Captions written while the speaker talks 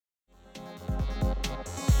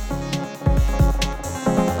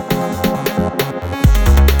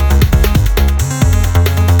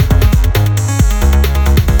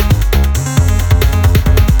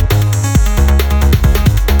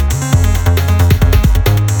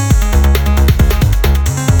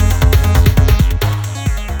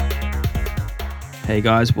Hey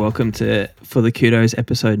guys, welcome to For the Kudos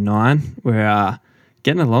episode 9. We're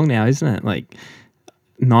getting along now, isn't it? Like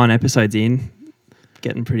 9 episodes in,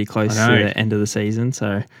 getting pretty close to the end of the season.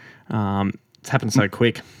 So it's happened so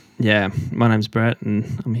quick. Yeah, my name's Brett and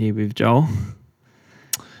I'm here with Joel.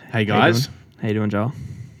 Hey guys. How you doing, Joel?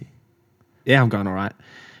 Yeah, I'm going all right.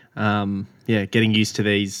 Getting used to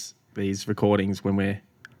these recordings when we're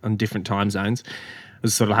on different time zones. I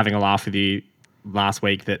was sort of having a laugh with you last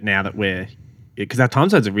week that now that because our time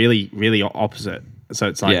zones are really, really opposite. So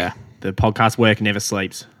it's like the podcast work never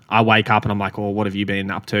sleeps. I wake up and I'm like, what have you been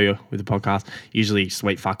up to with the podcast? Usually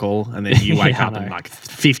sweet fuck all. And then you wake up and like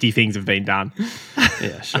 50 things have been done.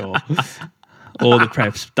 Yeah, sure. All the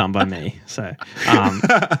prep's done by me. So,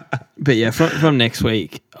 but yeah, from next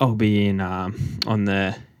week, I'll be in on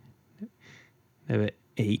the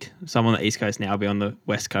Eat. So I'm on the East Coast now. I'll be on the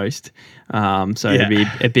West Coast. So it'll be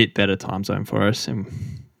a bit better time zone for us, and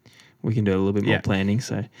we can do a little bit more planning.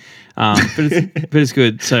 So, but it's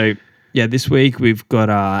good. So yeah, this week we've got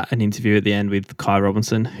an interview at the end with Kai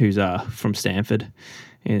Robinson, who's from Stanford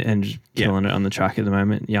and killing it on the track at the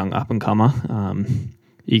moment. Young up and comer.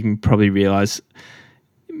 You can probably realise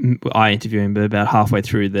I interview him, but about halfway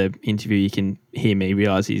through the interview, you can hear me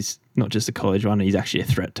realise he's not just a college runner; he's actually a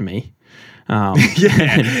threat to me.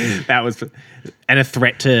 That was, and a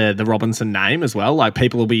threat to the Robinson name as well. Like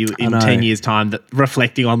people will be in 10 years' time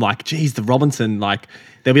reflecting on like, geez, the Robinson, like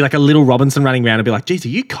there'll be like a little Robinson running around and be like, geez, are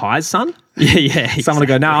you Kai's son? Yeah. Exactly. Someone will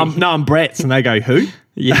go, no, I'm Brett's, and they go, who?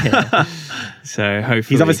 Yeah. So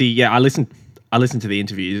hopefully, he's obviously I listened to the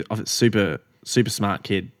interview. Super smart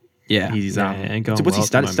kid. Yeah, he's so what's he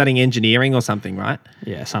studying engineering or something, right?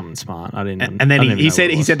 Yeah, something smart. I didn't. And then he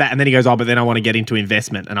said that, and then he goes, but then I want to get into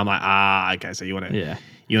investment, and I'm like, okay, so you want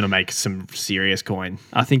to make some serious coin.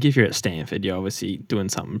 I think if you're at Stanford, you're obviously doing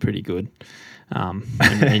something pretty good,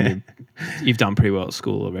 and you've done pretty well at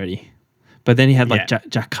school already. But then he had like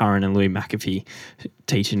Jack Curran and Louis McAfee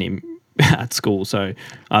teaching him at school, so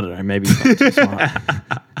I don't know, maybe he's not too smart.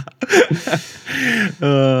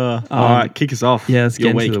 All right, kick us off. Yeah, let's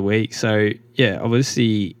get into the week. So yeah,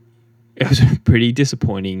 obviously it was a pretty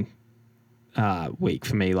disappointing week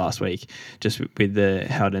for me last week, just with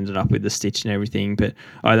how it ended up with the stitch and everything. But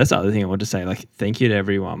that's the other thing I want to say. Like, thank you to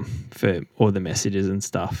everyone for all the messages and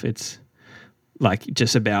stuff. It's like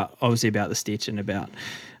just about the stitch and about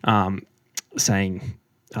saying,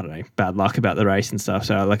 I don't know, bad luck about the race and stuff.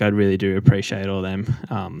 So like I really do appreciate all them.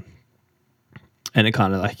 And it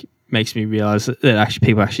kind of like makes me realise that actually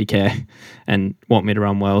people actually care and want me to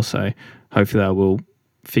run well. So hopefully I will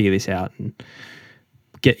figure this out and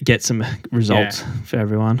get some results for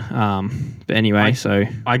everyone. But anyway,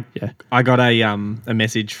 I got a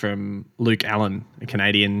message from Luke Allen, a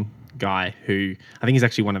Canadian guy who I think is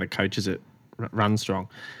actually one of the coaches at Run Strong.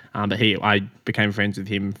 But I became friends with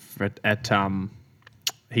him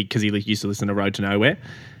because he used to listen to Road to Nowhere,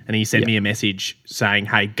 and he sent me a message saying,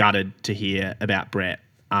 "Hey, gutted to hear about Brett.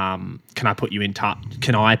 Can I put you in touch?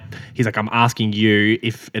 He's like, I'm asking you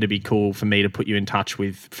if it'd be cool for me to put you in touch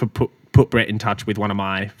put Brett in touch with one of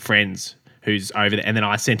my friends who's over there." And then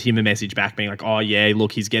I sent him a message back being like, "Oh yeah,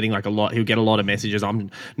 look, he's getting like a lot. He'll get a lot of messages. I'm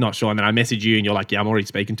not sure." And then I message you, and you're like, "Yeah, I'm already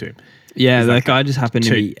speaking to him." Yeah, that guy just happened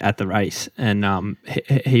to be at the race, and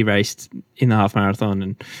he raced in the half marathon,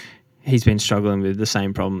 and he's been struggling with the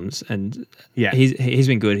same problems, and he's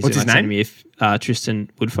been good. What's his name? Me Tristan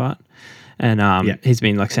Woodfart, and he's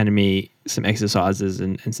been like sending me some exercises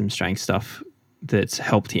and some strength stuff that's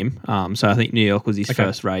helped him. So I think New York was his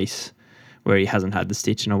first race where he hasn't had the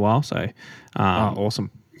stitch in a while. So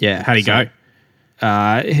awesome. Yeah, how'd he go?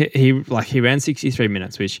 He ran 63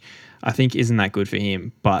 minutes, which I think isn't that good for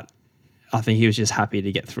him, but I think he was just happy to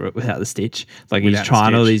get through it without the stitch. Like he's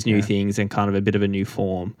trying all these new things and kind of a bit of a new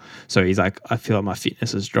form. So he's like, I feel like my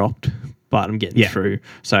fitness has dropped, but I'm getting through.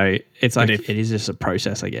 So it's like, it is just a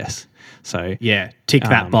process, I guess. So tick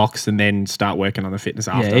that box and then start working on the fitness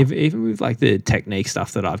after. Yeah, even with like the technique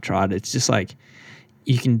stuff that I've tried, it's just like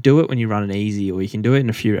you can do it when you're running easy, or you can do it in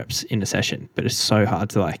a few reps in a session, but it's so hard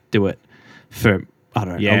to like do it for, I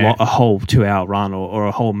don't know, a whole 2-hour run or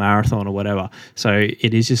a whole marathon or whatever. So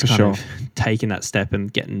it is just kind of taking that step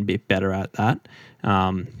and getting a bit better at that.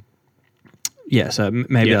 So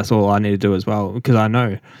maybe that's all I need to do as well, because I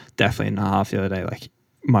know definitely in the half the other day, like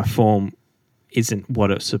my form isn't what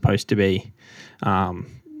it's supposed to be,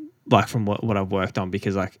 like from what I've worked on,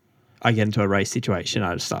 because like I get into a race situation,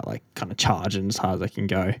 I just start like kind of charging as hard as I can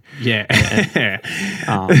go. Yeah.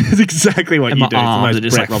 That's exactly what you do. My arms are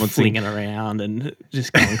just like flinging around and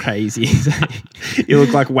just going crazy. You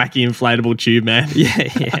look like wacky inflatable tube man.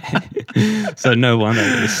 Yeah. So no wonder I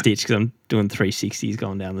get a stitch because I'm doing 360s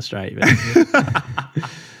going down the straight.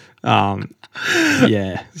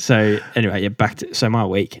 Yeah. So anyway, back to my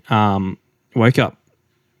week. Woke up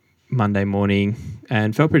Monday morning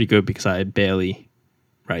and felt pretty good because I had barely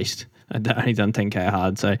raced. I'd only done 10K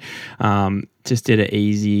hard. So just did an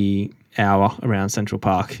easy hour around Central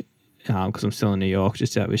Park because I'm still in New York,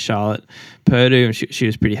 just out with Charlotte Purdue. And she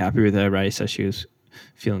was pretty happy with her race. So she was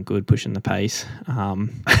feeling good, pushing the pace.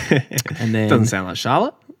 And then doesn't sound like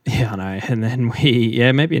Charlotte. Yeah, I know. And then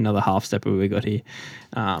maybe another half stepper we got here.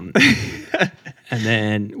 And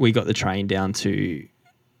then we got the train down to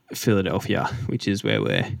Philadelphia, which is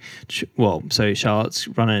where so Charlotte's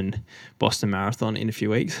running Boston Marathon in a few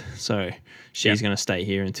weeks. So she's going to stay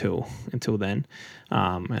here until then.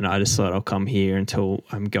 And I just thought I'll come here until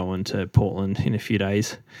I'm going to Portland in a few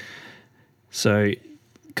days. So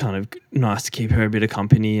kind of nice to keep her a bit of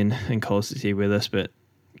company and Coles here with us, but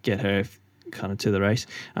get her kind of to the race.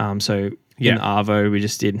 So in Arvo, we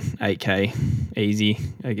just did 8K easy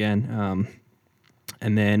again.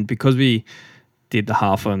 And then because we did the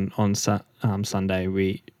half on Sunday,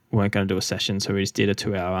 we weren't going to do a session, so we just did a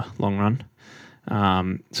 2-hour long run.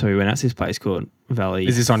 So we went out to this place called Valley.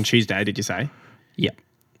 Is this on Tuesday, did you say? Yeah.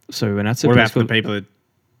 So we went out to what about for the people that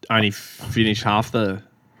only finished half the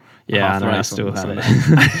Yeah, I know, I still had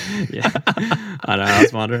it. Yeah. I know, I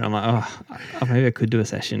was wondering. I'm like, maybe I could do a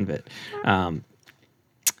session, but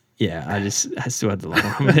yeah, I still had the long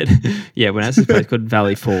run. But yeah, when I was this place called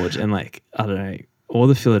Valley Forge, and like, I don't know, all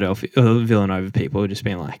the Villanova people were just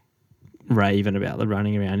being like raving about the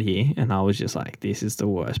running around here, and I was just like, this is the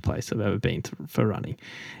worst place I've ever been for running.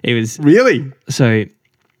 It was really so.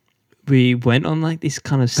 We went on like this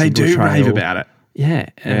kind of single they do trail. rave about it. Yeah,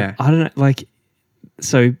 and I don't know, like,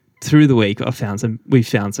 so through the week we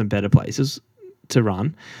found some better places to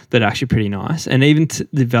run that are actually pretty nice, and even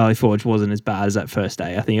the Valley Forge wasn't as bad as that first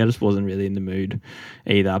day. I think I just wasn't really in the mood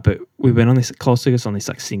either. But we went on this on this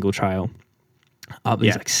like single trail up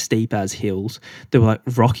these like steep as hills. They were like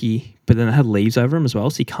rocky, but then they had leaves over them as well,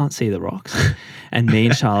 so you can't see the rocks. And me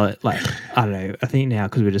and Charlotte, like, I don't know, I think now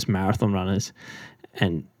because we're just marathon runners,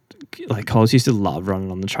 and like Coles used to love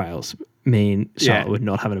running on the trails. Me and Charlotte were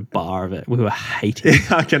not having a bar of it. We were hating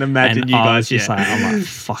it. I can imagine and you guys. I was just like, I'm like,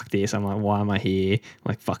 fuck this. I'm like, why am I here? I'm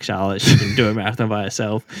like, fuck Charlotte. She can do a marathon by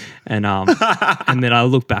herself. And and then I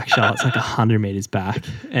look back, Charlotte's like 100 meters back,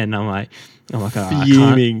 and I'm like,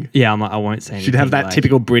 fuming. Yeah, I'm like, I won't say anything. Should have that like,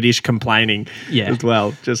 typical British complaining as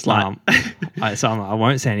well. Just like, so I'm like, I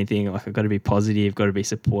won't say anything. Like, I've got to be positive, got to be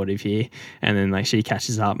supportive here. And then like she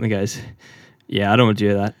catches up and goes, yeah, I don't want to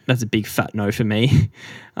do that. That's a big fat no for me.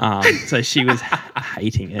 So she was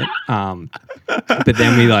hating it. But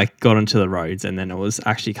then we like got onto the roads, and then it was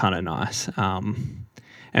actually kind of nice. And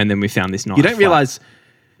then we found this nice. You don't realize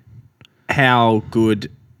how good,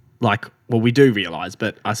 like, well, we do realize,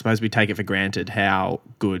 but I suppose we take it for granted how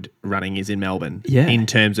good running is in Melbourne. Yeah. In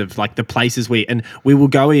terms of like the places and we will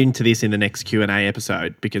go into this in the next Q&A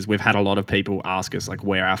episode, because we've had a lot of people ask us like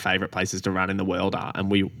where our favorite places to run in the world are, and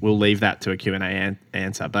we will leave that to a Q&A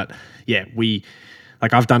answer. But yeah,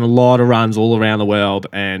 I've done a lot of runs all around the world,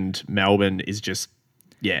 and Melbourne is just,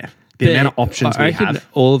 the amount of options we have.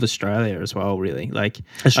 All of Australia as well, really. Like,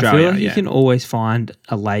 Australia, I feel like you can always find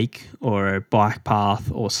a lake or a bike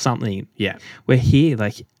path or something. Yeah. We're here,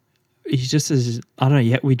 like, it's just as, I don't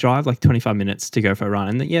know, we drive like 25 minutes to go for a run,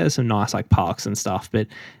 and there's some nice like parks and stuff, but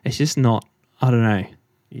it's just not, I don't know.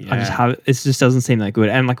 Yeah. It just doesn't seem that good.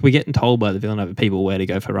 And like, we're getting told by the Villanova people where to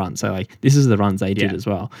go for runs. So like, this is the runs they did as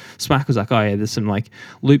well. Smack was like, oh yeah, there's some like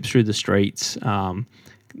loops through the streets,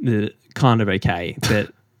 the kind of okay,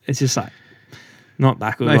 but it's just like not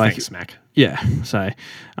that good. No like, thanks, Smack. Yeah. So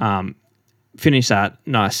finish that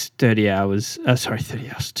nice 30 hours. 2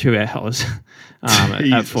 hours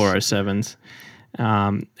at 4:07s.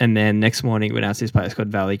 And then next morning went out to this place called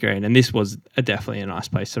Valley Green, and this was definitely a nice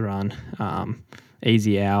place to run.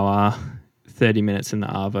 Easy hour, 30 minutes in the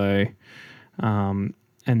Arvo. And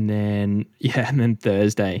then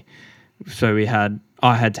Thursday. So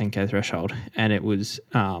I had 10K threshold, and it was,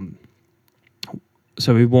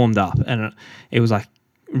 so we warmed up, and it was like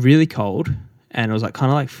really cold, and it was like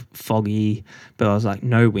kind of like foggy, but I was like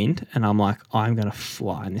no wind, and I'm like, I'm going to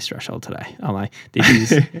fly in this threshold today. I'm like,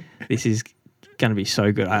 this is going to be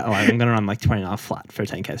so good. I'm going to run like 29 flat for a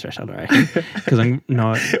 10K threshold, right? Because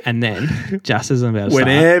and then just as I'm about to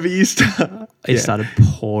whenever you start, it started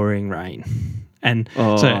pouring rain. And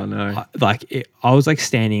no. I was like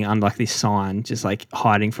standing under like this sign, just like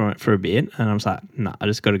hiding from it for a bit. And I was like, no, I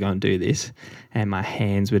just got to go and do this. And my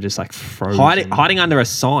hands were just like frozen. Hiding under a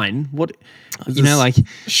sign? What? Like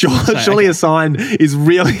surely a sign is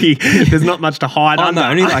really there's not much to hide under. No,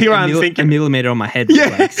 only like a millimeter on my head.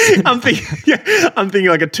 Yeah, I'm thinking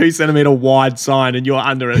like a 2 centimeter wide sign, and you're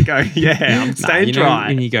under it. Going, yeah, I'm staying dry.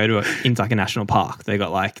 When you go to into like a national park, they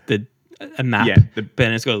got like a map, but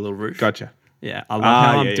it's got a little roof. Gotcha. Yeah, I love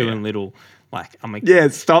how I'm doing little. Like I'm like,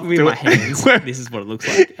 stop with my hands. This is what it looks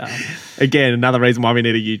like. Again, another reason why we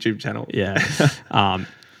need a YouTube channel. Yeah. And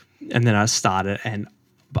then I started,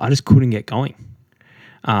 but I just couldn't get going.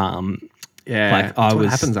 Like what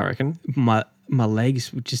happens, I reckon. My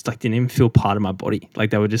legs just like didn't even feel part of my body.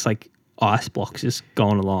 Like they were just like ice blocks just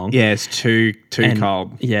going along. Yeah, it's too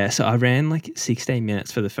cold. Yeah, so I ran like 16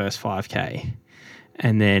 minutes for the first 5K,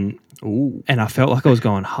 and then and I felt like I was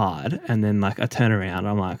going hard, and then like I turn around,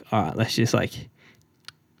 I'm like, all right, let's just like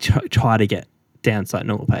try to get down to like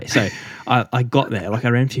normal pace. So I got there, like I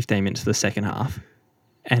ran 15 minutes for the second half.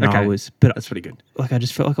 And but that's pretty good. Like I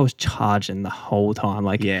just felt like I was charging the whole time.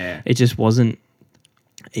 Like it just wasn't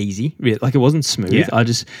easy. Like it wasn't smooth. Yeah.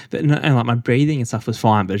 And like my breathing and stuff was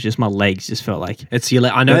fine, but it's just my legs just felt like it's your.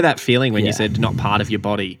 I know that feeling when you said not part of your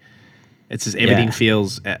body. It's just everything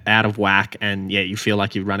feels out of whack, and you feel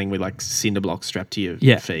like you're running with like cinder blocks strapped to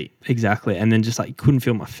your feet. Exactly. And then just like couldn't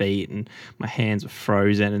feel my feet, and my hands were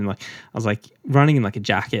frozen, and like I was like running in like a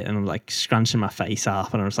jacket, and I'm like scrunching my face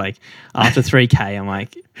up, and I was like after 3K I'm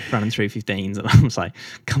like running 3:15s, and I was like,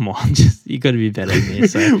 come on, just you got to be better than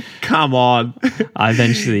this. So come on. I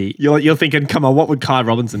eventually you're thinking, come on, what would Kai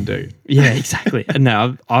Robinson do? Yeah, exactly. And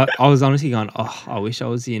no, I was honestly going, I wish I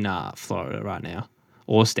was in Florida right now.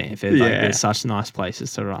 Or Stanford, like there's such nice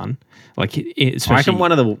places to run. Like especially I reckon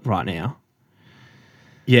one of the right now.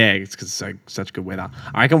 Yeah, it's because it's such good weather.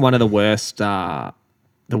 I reckon one of the worst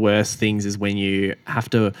things is when you have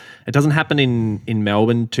to. It doesn't happen in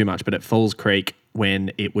Melbourne too much, but at Falls Creek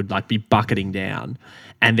when it would like be bucketing down,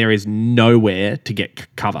 and there is nowhere to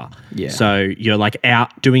get cover. Yeah. So you're like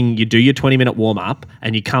out you do your 20-minute warm up,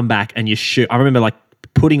 and you come back and you shoot. I remember like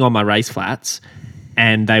putting on my race flats,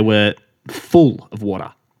 and they were full of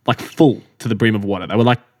water, like full to the brim of water. They were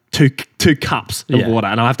like two cups of water,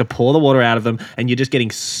 and I have to pour the water out of them, and you're just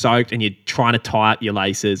getting soaked, and you're trying to tie up your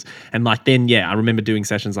laces, and like then I remember doing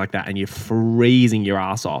sessions like that, and you're freezing your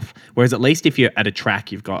ass off. Whereas at least if you're at a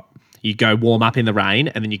track, you go warm up in the rain,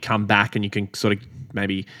 and then you come back and you can sort of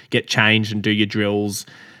maybe get changed and do your drills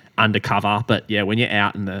undercover. But when you're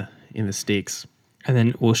out in the sticks, and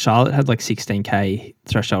then Charlotte had like 16K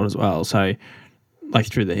threshold as well, so like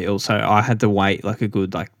through the hills. So I had to wait like a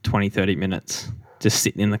good like 20-30 minutes just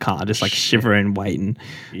sitting in the car, just like shivering, waiting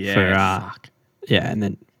for and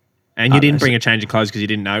then you didn't bring a change of clothes because you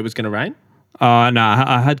didn't know it was going to rain? No,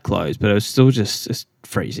 I had clothes, but it was still just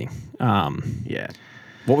freezing. What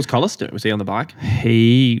was Collis doing? Was he on the bike?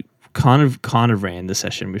 He kind of ran the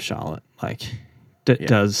session with Charlotte, like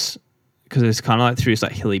does, because it's kind of like through this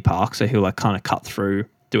like hilly park, so he'll like kind of cut through,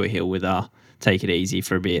 do a hill with her, take it easy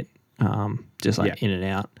for a bit. Just like in and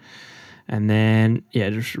out, and then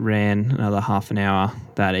just ran another half an hour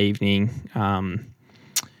that evening.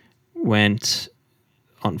 Went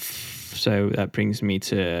on, so that brings me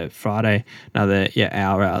to Friday. Another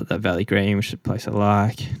hour out at Valley Green, which is a place I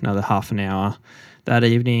like. Another half an hour that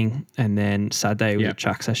evening, and then Saturday was a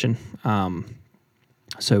track session.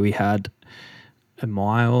 So we had a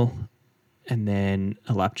mile, and then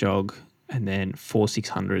a lap jog, and then 4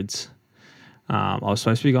 600s. I was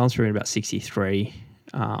supposed to be going through in about 63,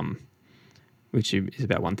 which is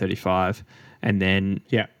about 135, and then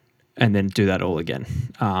do that all again.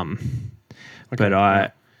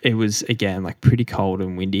 But it was again like pretty cold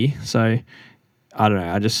and windy, so I don't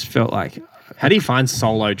know. I just felt like. How do you find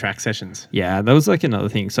solo track sessions? Yeah, that was like another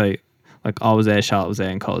thing. So like I was there, Charlotte was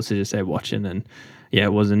there, and Collis was just there watching, and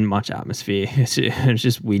it wasn't much atmosphere. It was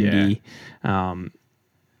just windy.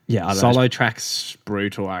 Solo track's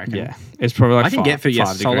brutal, I reckon. Yeah, it's probably like I can get for your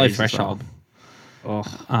solo threshold. Well.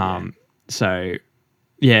 So,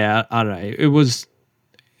 I don't know. It was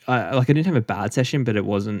I didn't have a bad session, but it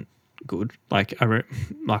wasn't good. Like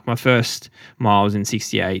my first mile was in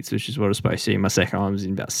 68s, which is what I was supposed to do. My second one was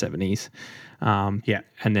in about 70s.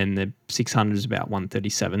 And then the 600 is about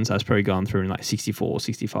 137, so I was probably going through in like 64,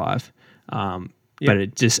 65. But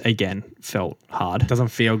it just, again, felt hard. Doesn't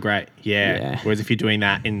feel great. Yeah. Whereas if you're doing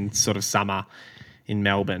that in sort of summer in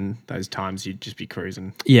Melbourne, those times you'd just be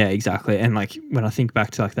cruising. Yeah, exactly. And like when I think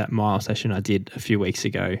back to like that mile session I did a few weeks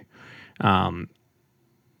ago,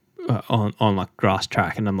 on like grass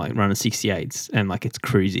track, and I'm like running 68s, and like it's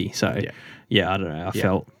cruisy. So yeah I don't know. I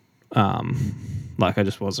felt like I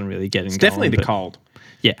just wasn't really getting. It's definitely the cold.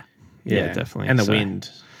 Yeah, definitely, and the wind.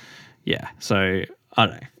 Yeah, so I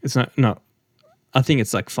don't know. It's not. I think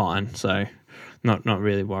it's like fine. So not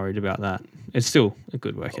really worried about that. It's still a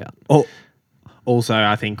good workout. Oh, also,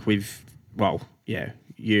 I think I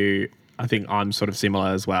think I'm sort of similar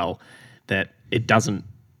as well, that it doesn't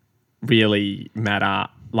really matter.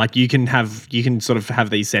 Like you can sort of have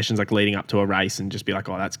these sessions like leading up to a race and just be like,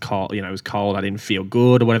 oh, that's cold. You know, it was cold. I didn't feel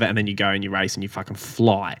good or whatever. And then you go and you race and you fucking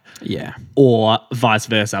fly. Yeah. Or vice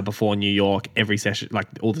versa. Before New York, every session, like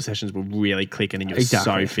all the sessions were really clicking and you're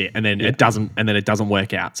so fit. And then it doesn't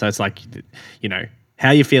work out. So it's like, you know,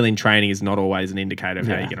 how you feel in training is not always an indicator of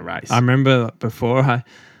how you're going to race. I remember before I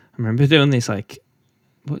remember doing this like.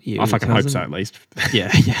 What year? I fucking hope so, at least.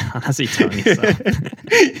 Yeah. Unless you tell me so.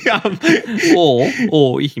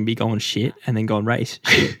 Or you can be going shit and then go and race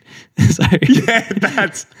shit. So yeah,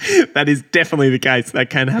 that is definitely the case.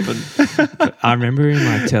 That can happen. I remember in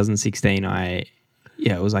like 2016, it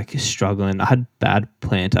was like struggling. I had bad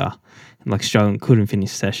plantar and like struggling, couldn't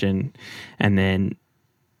finish session, and then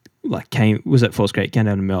like was at Falls Creek, came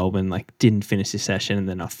down to Melbourne, like didn't finish the session, and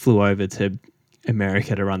then I flew over to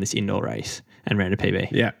America to run this indoor race and ran a PB.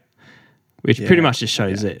 Yeah. Which pretty much just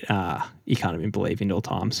shows that you can't even believe indoor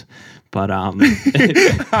times. But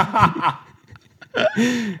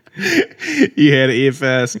you heard it here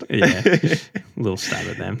first. Yeah. A little stab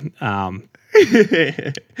at them.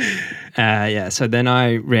 So then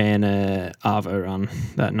I ran a Arvo run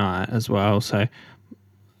that night as well. So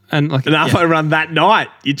and like an Arvo run that night.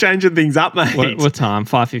 You're changing things up, mate. What time?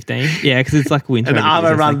 5:15? Yeah, because it's like winter. An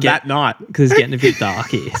Arvo run that night. Because it's getting a bit dark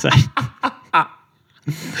here. So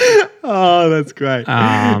oh, that's great.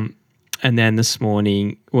 And then this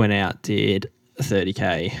morning went out, did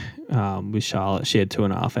 30K with Charlotte. She had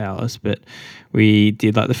 2.5 hours, but we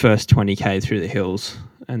did like the first 20K through the hills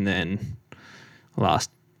and then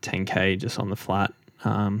last 10K just on the flat.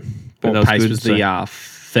 What pace was the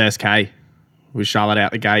first K? Was Charlotte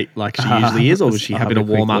out the gate like she usually is, or was she happy to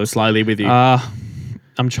warm up slowly with you?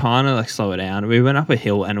 I'm trying to like slow it down. We went up a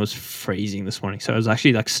hill and it was freezing this morning, so it was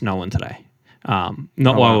actually like snowing today. Not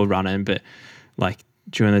while we were running, but like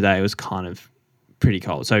during the day it was kind of pretty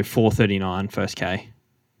cold. So 4:39 first K.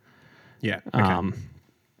 Yeah. Okay.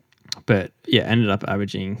 But yeah, ended up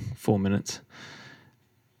averaging 4 minutes.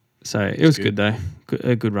 So it was good though.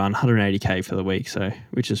 A good run, 180K for the week, so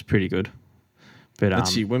which is pretty good.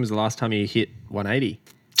 But when was the last time you hit 180?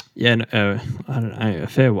 Yeah, I don't know, a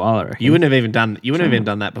fair while, I reckon. You wouldn't have even done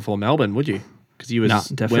that before Melbourne, would you? Because you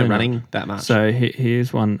weren't running that much. So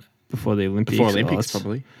here's one before the Olympics. Before Olympics,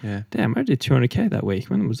 probably. Yeah. Damn, I did 200K that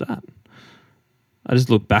week. When was that? I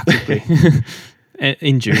just looked back quickly.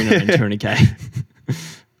 In June, I did 200K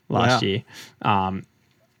last year.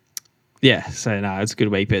 Yeah, so no, it's a good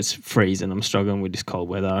week, but it's freezing. I'm struggling with this cold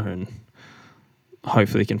weather, and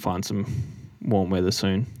hopefully can find some warm weather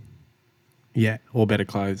soon. Yeah, or better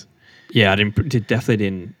clothes. Yeah, I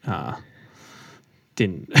definitely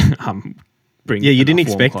didn't bring. Yeah, you didn't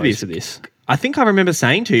expect this. I think I remember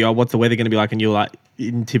saying to you, "Oh, what's the weather going to be like?" And you're like,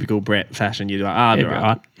 in typical Brett fashion, you're like, "Ah, it'll be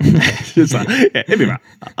right." It's like, yeah, it'll be right.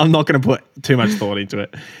 I'm not going to put too much thought into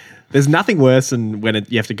it. There's nothing worse than when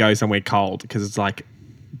you have to go somewhere cold, because it's like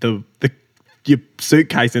your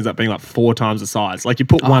suitcase ends up being like 4 times the size. Like you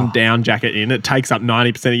put one down jacket in, it takes up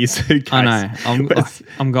 90% of your suitcase. I know.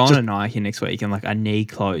 I'm going to Nike next week and like I need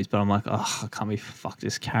clothes, but I'm like, I can't be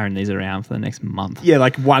just carrying these around for the next month. Yeah,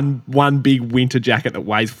 like one big winter jacket that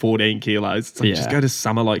weighs 14 kilos. It's like just go to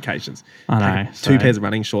summer locations. I know. 2 pairs of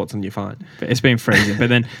running shorts and you're fine. But it's been freezing. But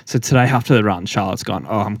then, so today after the run, Charlotte's gone,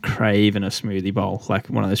 I'm craving a smoothie bowl, like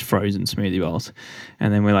one of those frozen smoothie bowls.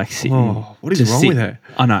 And then we're like sitting. Oh, what is wrong with her?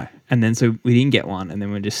 I know. And then so we didn't get one, and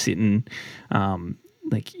then we're just sitting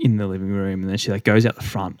like in the living room, and then she like goes out the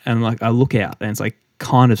front, and like I look out and it's like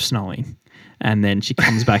kind of snowing, and then she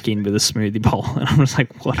comes back in with a smoothie bowl, and I'm just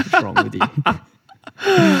like, what is wrong with you?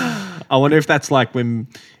 I wonder if that's like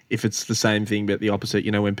if it's the same thing but the opposite,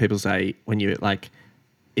 you know, when people say when you like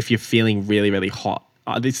if you're feeling really, really hot.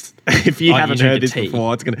 If you haven't heard this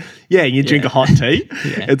before, it's gonna you drink a hot tea.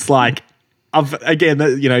 It's like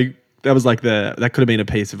that was like that could have been a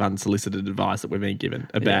piece of unsolicited advice that we've been given.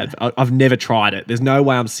 I've never tried it. There's no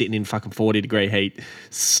way I'm sitting in fucking 40-degree heat,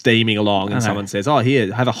 steaming along, and someone says, "Oh,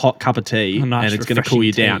 here, have a hot cup of tea," and it's going to cool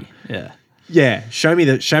you down. Yeah. Show me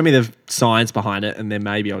the science behind it, and then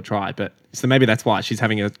maybe I'll try. But so maybe that's why she's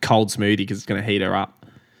having a cold smoothie, because it's going to heat her up.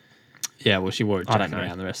 Yeah, well, she wore it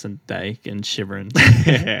around the rest of the day and shivering.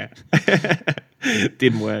 Yeah,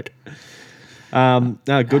 didn't work.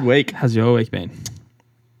 No, good week. How's your week been?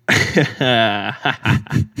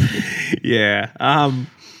 Yeah.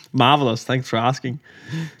 Marvelous. Thanks for asking.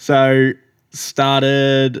 So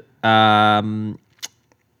started the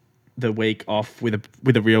week off with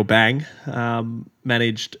a real bang.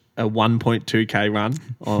 Managed a 1.2k run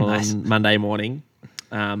on Nice. Monday morning.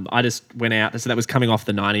 I just went out. So that was coming off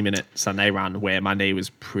the 90-minute Sunday run where my knee was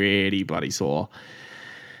pretty bloody sore.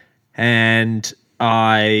 And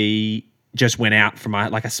I just went out from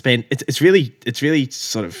I spent, it's really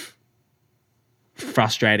sort of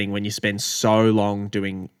frustrating when you spend so long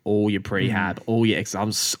doing all your prehab, all your exercise. I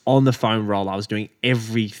was on the foam roll. I was doing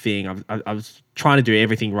everything. I was trying to do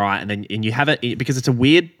everything right. And you have it because it's a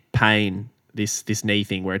weird pain, this knee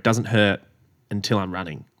thing where it doesn't hurt until I'm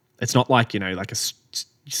running. It's not like, like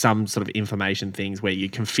some sort of inflammation things where you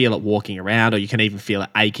can feel it walking around or you can even feel it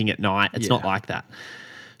aching at night. It's not like that.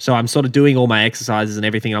 So I'm sort of doing all my exercises and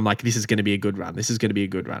everything. I'm like, this is going to be a good run. This is going to be a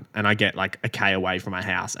good run. And I get like a K away from my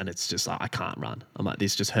house and it's just like, I can't run. I'm like,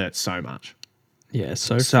 this just hurts so much. Yeah,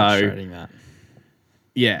 so frustrating that.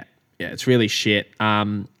 Yeah, it's really shit.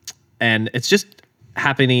 And it's just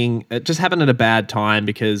happening. It just happened at a bad time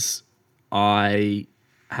because I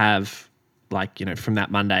have from that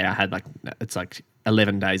Monday, I had it's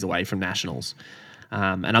 11 days away from nationals.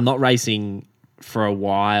 And I'm not racing for a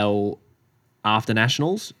while after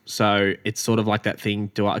nationals, so it's sort of like that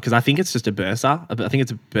thing. Because I think it's just a bursa. I think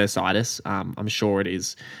it's a bursitis. I'm sure it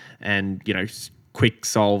is, and quick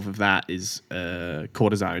solve of that is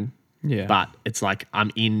cortisone. Yeah, but it's like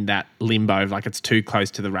I'm in that limbo of it's too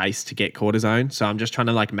close to the race to get cortisone, so I'm just trying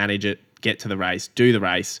to manage it, get to the race, do the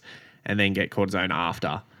race, and then get cortisone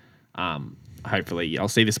after. Hopefully, I'll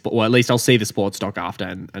see at least I'll see the sports doc after,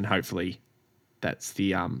 and hopefully that's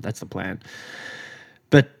the plan.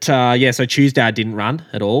 But so Tuesday I didn't run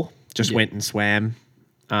at all. Just went and swam.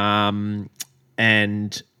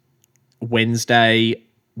 And Wednesday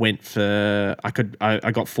went for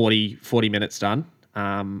I got 40 minutes done.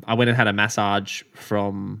 I went and had a massage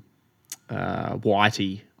from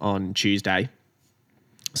Whitey on Tuesday.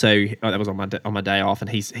 So that was on my day off, and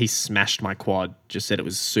he smashed my quad. Just said it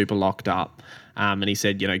was super locked up, and he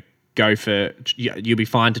said, go for you'll be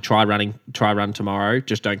fine to try run tomorrow.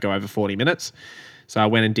 Just don't go over 40 minutes. So I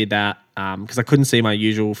went and did that because I couldn't see my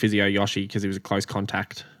usual physio Yoshi because he was a close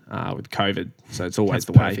contact with COVID. So it's always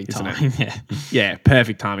the way, isn't it? Yeah,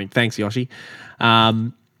 perfect timing. Thanks, Yoshi.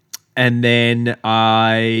 And then so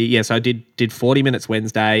I did 40 minutes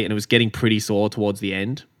Wednesday, and it was getting pretty sore towards the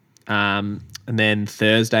end. And then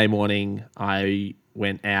Thursday morning, I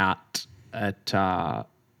went out at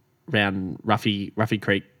around Ruffy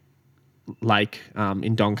Creek Lake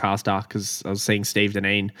in Doncaster because I was seeing Steve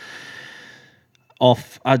Deneen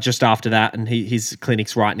off just after that, and his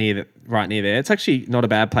clinic's right near there. It's actually not a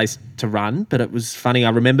bad place to run, but it was funny.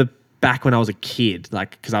 I remember back when I was a kid,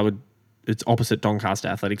 because it's opposite Doncaster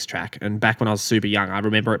Athletics track, and back when I was super young, I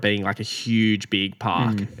remember it being a huge big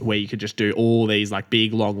park where you could just do all these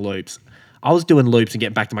big long loops. I was doing loops and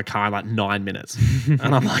getting back to my car in 9 minutes,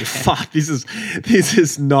 and I'm like, fuck, this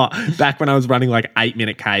is not back when I was running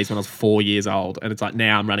 8-minute Ks when I was 4 years old, and it's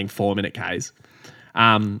now I'm running 4-minute Ks.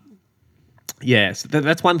 Yeah, so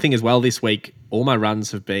that's one thing as well this week. All my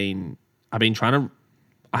runs I haven't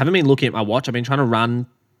been looking at my watch. I've been trying to run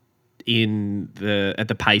at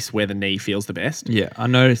the pace where the knee feels the best. Yeah, I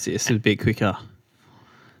noticed it's a bit quicker.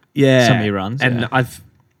 Yeah. Some of your runs. And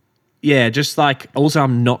just also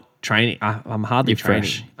I'm not training. I'm hardly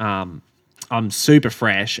training. Fresh. I'm super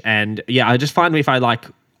fresh. And I just find if I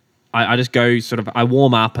just go I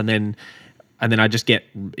warm up and then I just get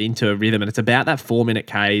into a rhythm, and it's about that 4-minute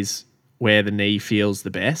Ks where the knee feels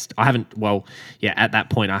the best. At that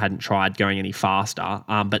point I hadn't tried going any faster,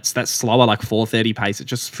 but that slower 4:30 pace, it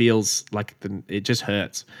just feels it just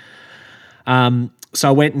hurts. So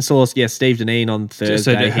I went and saw Steve Deneen on Thursday.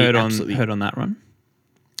 So it hurt on that run?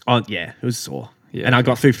 It was sore. Yeah, and I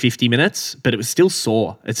got through 50 minutes, but it was still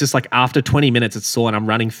sore. It's just after 20 minutes it's sore, and I'm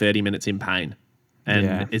running 30 minutes in pain.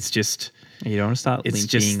 And it's just... You don't want to start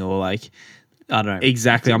limping or I don't know.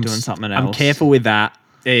 Exactly. I'm doing something else. I'm careful with that.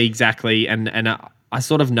 Exactly. And I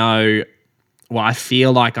sort of know, I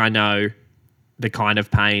feel like I know the kind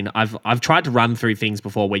of pain. I've tried to run through things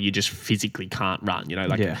before where you just physically can't run,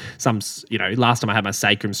 last time I had my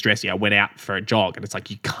sacrum stress, I went out for a jog and it's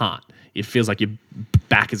you can't. It feels like your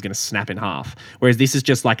back is going to snap in half. Whereas this is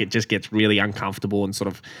just it just gets really uncomfortable and sort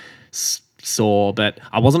of sore. But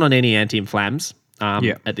I wasn't on any anti-inflams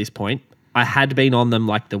at this point. I had been on them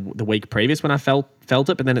the week previous when I felt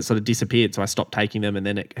it, but then it sort of disappeared. So I stopped taking them, and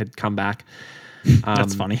then it had come back.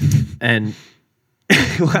 That's funny. And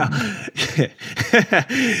Well,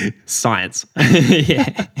 science.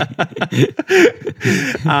 Yeah.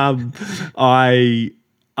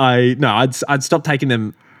 I'd stopped taking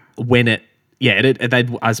them when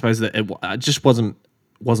I suppose that it just wasn't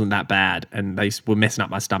that bad, and they were messing up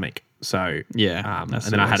my stomach. So Yeah, and that's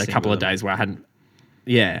then the I had worst a thing couple with of them. days where I hadn't.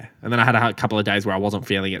 Yeah, and then I had a couple of days where I wasn't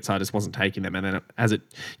feeling it, so I just wasn't taking them. And then as it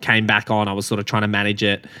came back on, I was sort of trying to manage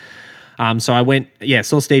it. So I went,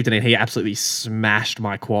 saw Steve Deneen. He absolutely smashed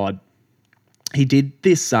my quad. He did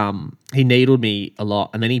this. He needled me a lot,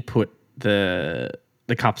 and then he put the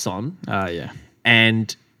cups on, Yeah.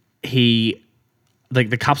 and he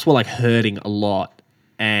the cups were like hurting a lot,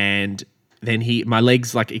 and then my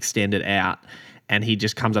legs like extended out. And he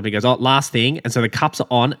just comes up and he goes, "Oh, last thing." And so the cups are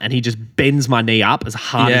on, and he just bends my knee up as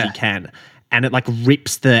hard as he can. And it like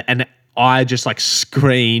rips and I just like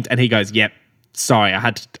screamed, and he goes, "Yep, sorry,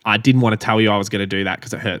 I didn't want to tell you I was going to do that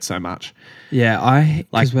because it hurt so much." Yeah,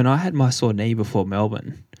 because when I had my sore knee before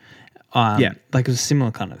Melbourne, like it was a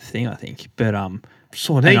similar kind of thing, I think. But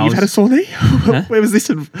sore knee? You've had a sore knee? Where was this?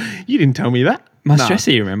 You didn't tell me that. My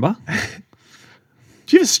stressy, remember?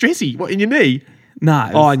 Do you have a stressy? What, in your knee?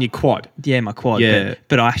 No. In your quad. Yeah, my quad. Yeah.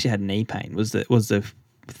 But I actually had knee pain. Was the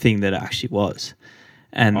thing that it actually was,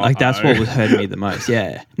 and like that's what was hurting me the most.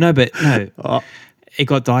 Yeah. No. It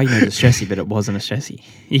got diagnosed as stressy, but it wasn't a stressy.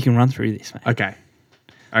 You can run through this, mate. Okay.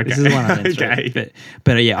 This is the one I went through.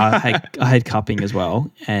 But yeah, I had cupping as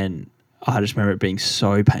well, and I just remember it being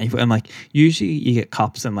so painful. And like usually you get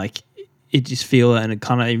cups and like it just and it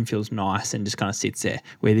kind of even feels nice and just kind of sits there.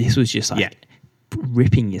 Where this was just like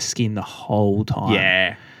ripping your skin the whole time.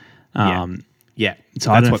 Yeah. Yeah.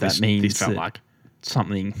 So I don't know if that means this felt that like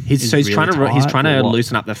something. He's trying to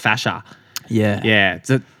loosen up the fascia. Yeah. Yeah.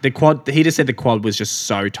 So the quad. He just said the quad was just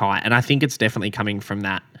so tight, and I think it's definitely coming from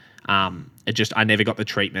that. I never got the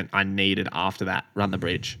treatment I needed after that run the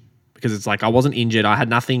bridge, because it's like I wasn't injured. I had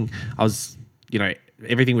nothing. I was,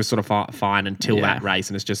 everything was sort of fine until that race,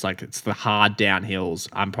 and it's just like it's the hard downhills.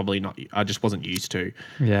 I just wasn't used to.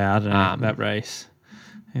 Yeah, I don't know that race.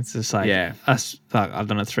 It's just like I've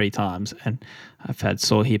done it 3 times, and I've had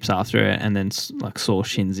sore hips after it, and then like sore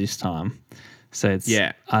shins this time. So it's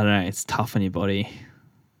I don't know. It's tough on your body.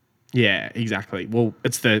 Yeah, exactly. Well,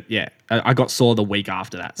 I got sore the week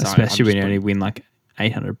after that, so especially when you only win like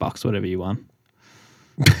 $800, whatever you won.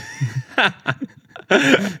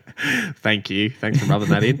 Thank you. Thanks for rubbing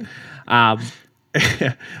that in.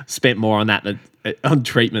 Spent more on that than on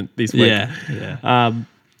treatment this week. Yeah.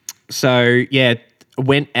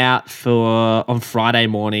 Went out on Friday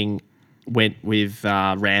morning. Went with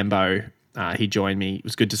Rambo. He joined me. It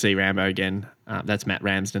was good to see Rambo again. That's Matt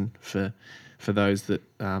Ramsden for those that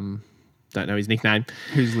don't know his nickname.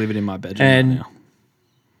 Who's living in my bedroom right now.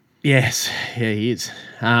 Yes, yeah, he is.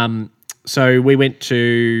 So we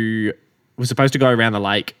we're supposed to go around the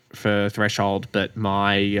lake for Threshold, but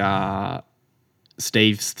my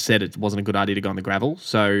Steve said it wasn't a good idea to go on the gravel.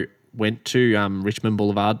 So went to Richmond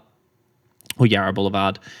Boulevard or Yarra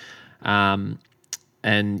Boulevard. And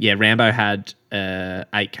Rambo had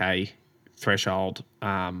 8K Threshold.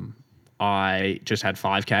 I just had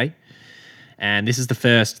 5K. And this is the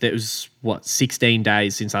first, it was 16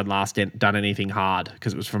 days since I'd last done anything hard,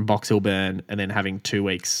 because it was from Box Hill Burn and then having 2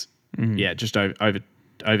 weeks, just over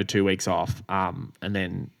 2 weeks off, and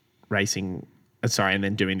then and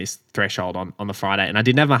then doing this Threshold on the Friday. And I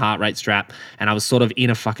didn't have my heart rate strap, and I was sort of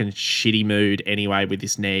in a fucking shitty mood anyway with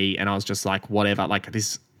this knee, and I was just like, whatever, like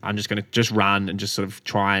this, I'm just going to just run and just sort of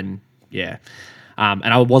try and, and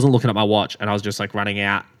I wasn't looking at my watch, and I was just like running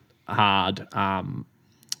out hard,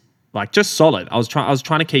 like just solid. I was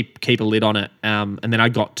trying to keep a lid on it, and then I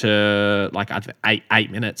got to like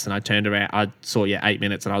 8 minutes, and I turned around. I saw 8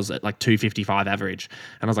 minutes, and I was at like 2:55 average,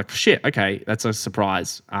 and I was like, shit, okay, that's a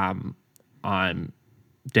surprise. I'm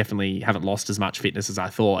definitely haven't lost as much fitness as I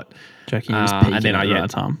thought. Jackie was peaking and then at the right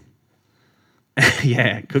time.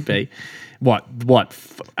 Yeah, could be. What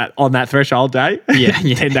on that Threshold day? Yeah.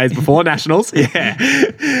 10 days before Nationals.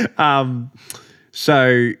 Yeah.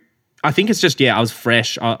 So I think it's just, I was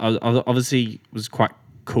fresh. I obviously was quite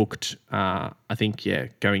cooked. I think,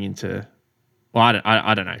 going into, well,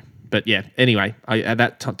 I don't know. But anyway, I had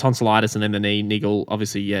that tonsillitis and then the knee niggle,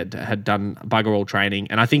 obviously, had done bugger all training.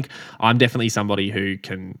 And I think I'm definitely somebody who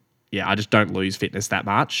can, I just don't lose fitness that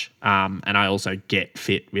much. And I also get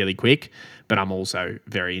fit really quick, but I'm also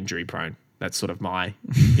very injury prone. That's sort of my,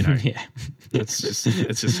 it's just,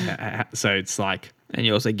 so it's like. And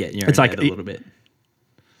you also get in your own head a little bit.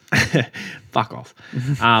 Fuck off.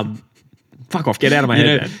 Fuck off. Get out of my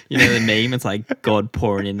head, man. You know the meme? It's like God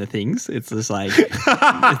pouring into things. It's just like,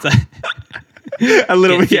 a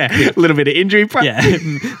little bit, a little bit of injury prep. Yeah,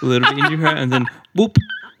 a little bit injury prep, and then whoop,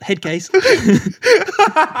 head case.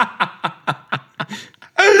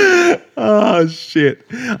 Oh shit!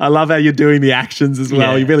 I love how you're doing the actions as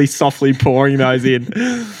well. Yeah. You're really softly pouring those in.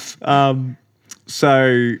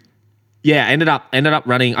 So yeah, ended up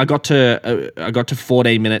running. I got to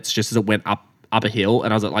 14 minutes just as it went up a hill,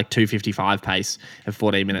 and I was at like 2:55 pace at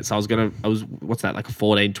 14 minutes. So I was what's that, like a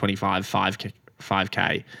 14:25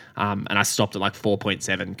 5k, and I stopped at like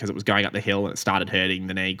 4.7 because it was going up the hill and it started hurting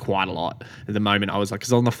the knee quite a lot. At the moment I was like,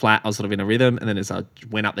 because on the flat I was sort of in a rhythm, and then as I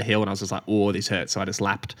went up the hill and I was just like, oh, this hurts, so I just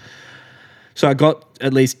lapped. So I got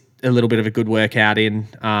at least a little bit of a good workout in,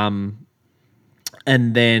 and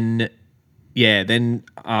then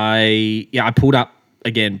I pulled up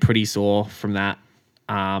again pretty sore from that.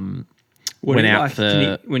 What went do you out like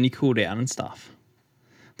for when you cool down and stuff?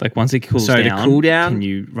 Like once it cools So down, the cool down, can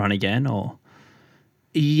you run again or?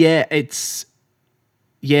 Yeah,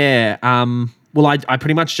 well, I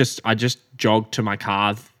pretty much just jogged to my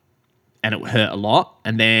car, and it hurt a lot,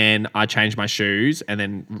 and then I changed my shoes, and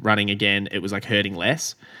then running again, it was like hurting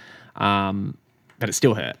less, but it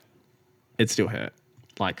still hurt. It still hurt.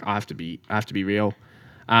 Like I have to be real.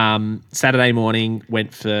 Saturday morning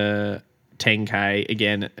went for 10k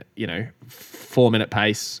again. 4-minute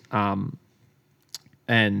pace,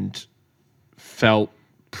 and felt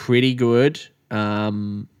pretty good.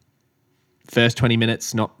 First 20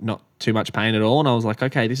 minutes, not too much pain at all. And I was like,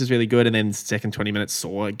 okay, this is really good. And then second 20 minutes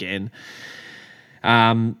sore again.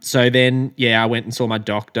 So then, I went and saw my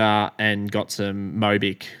doctor and got some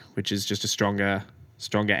Mobic, which is just a stronger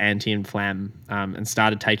anti-inflam, and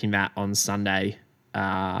started taking that on Sunday.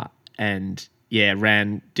 And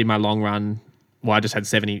did my long run. Well, I just had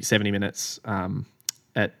 70 minutes,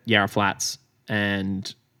 at Yarra Flats,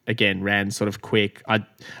 and again ran sort of quick.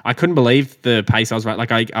 I couldn't believe the pace I was running.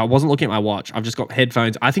 Like I wasn't looking at my watch. I've just got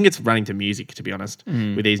headphones. I think it's running to music, to be honest,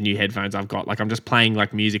 with these new headphones I've got. Like I'm just playing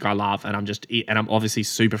like music I love, and I'm obviously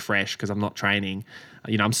super fresh because I'm not training.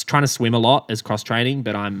 I'm trying to swim a lot as cross training,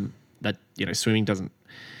 but swimming doesn't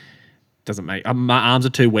make my arms are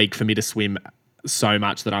too weak for me to swim so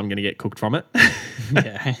much that I'm going to get cooked from it.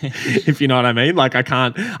 Yeah. If you know what I mean. Like I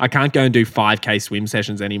can't go and do 5k swim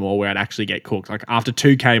sessions anymore where I'd actually get cooked. Like after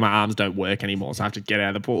 2k, my arms don't work anymore, so I have to get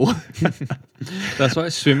out of the pool. That's why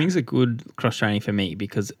swimming's a good cross training for me,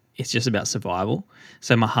 because it's just about survival.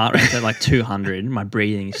 So my heart rate's at like 200. My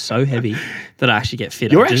breathing is so heavy that I actually get fit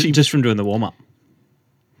just from doing the warm up.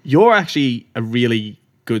 You're actually a really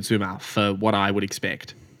good swimmer for what I would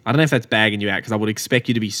expect. I don't know if that's bagging you out, because I would expect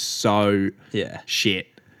you to be so shit.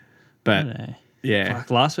 But like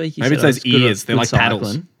last week, maybe it's those ears. They're like cycling.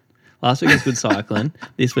 paddles. Last week was good cycling.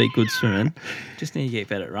 This week, good swimming. Just need to get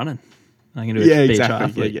better at running. I can do it. Beach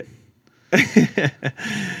athlete.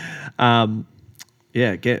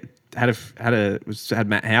 Had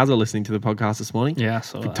Matt Hauser listening to the podcast this morning. Yeah, I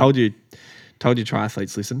saw that. Told you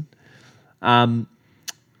triathletes listen.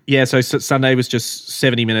 So Sunday was just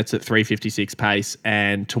 70 minutes at 3:56 pace,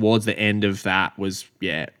 and towards the end of that was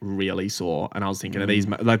really sore. And I was thinking of these,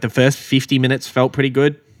 like the first 50 minutes felt pretty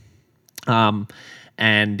good, and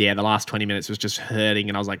the last 20 minutes was just hurting,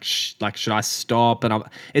 and I was like, should I stop? And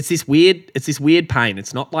it's this weird pain.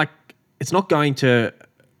 It's not going to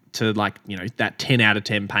like that 10 out of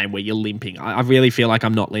 10 pain where you're limping. I really feel like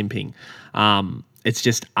I'm not limping. It's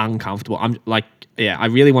just uncomfortable. I'm like, I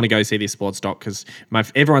really want to go see this sports doc, because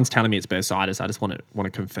everyone's telling me it's bursitis. I just want to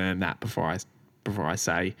confirm that before I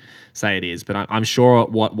say it is. But I'm sure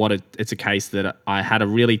it's a case that I had a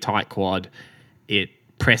really tight quad. It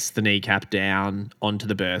pressed the kneecap down onto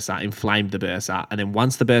the bursa, inflamed the bursa, and then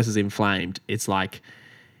once the bursa's inflamed, it's like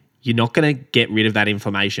you're not going to get rid of that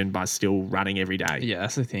inflammation by still running every day. Yeah,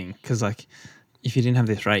 that's the thing. Because like, if you didn't have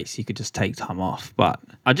this race, you could just take time off. But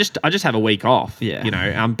I just have a week off.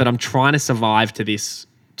 Yeah. But I'm trying to survive to just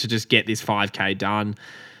get this 5k done.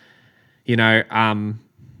 I'm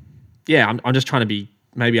just trying to be.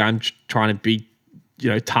 Maybe I'm trying to be,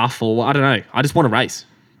 tough, or I don't know. I just want to race.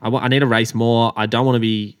 I need to race more. I don't want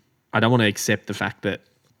to accept the fact that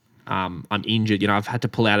I'm injured. I've had to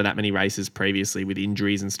pull out of that many races previously with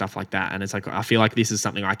injuries and stuff like that, and it's like I feel like this is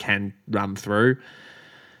something I can run through.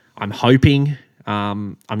 I'm hoping.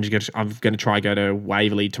 I'm gonna try go to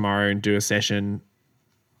Waverley tomorrow and do a session.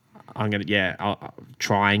 I'll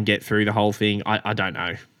try and get through the whole thing. I don't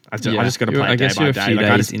know. I just got to play it day by day. I guess you're a few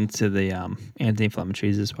days into the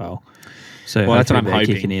anti-inflammatories as well. So that's what I'm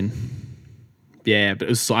hoping. Kicking in. Yeah, but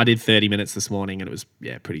I did 30 minutes this morning and it was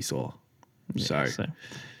pretty sore. Yeah, so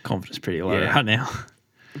confidence pretty low right now.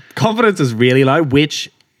 Confidence is really low,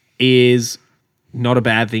 which is not a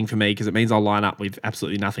bad thing for me because it means I'll line up with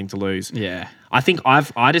absolutely nothing to lose. Yeah. I think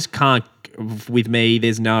I just can't, with me,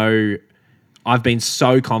 I've been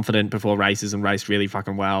so confident before races and raced really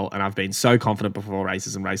fucking well. And I've been so confident before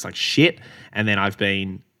races and raced like shit. And then I've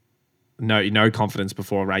been no confidence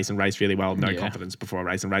before a race and raced really well. No confidence before a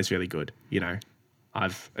race and raced really good. You know,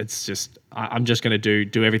 I'm just going to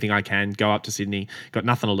do everything I can, go up to Sydney, got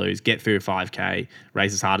nothing to lose, get through a 5K,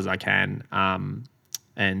 race as hard as I can.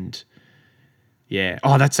 And yeah.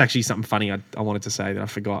 Oh, that's actually something funny I wanted to say that I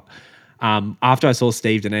forgot. After I saw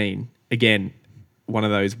Steve Deneen, again, one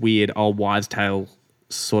of those weird old wives' tale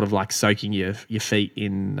sort of like soaking your feet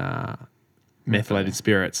in methylated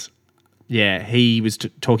spirits. Yeah, he was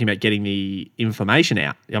talking about getting the information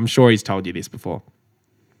out. I'm sure he's told you this before.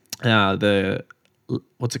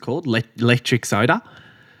 What's it called? Electric soda.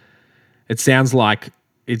 It sounds like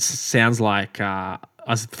I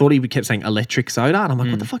thought he kept saying electric soda, and I'm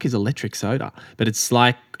like, what the fuck is electric soda? But it's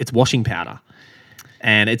washing powder.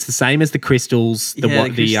 And it's the same as the crystals, the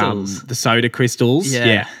soda crystals.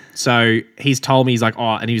 Yeah. So he's told me, he's like,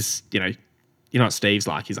 oh, and he was, you know what Steve's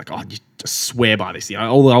like. He's like, oh, you just swear by this. You know,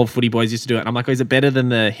 all the old footy boys used to do it. And I'm like, oh, is it better than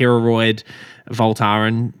the Heroid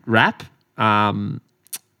Voltaren wrap?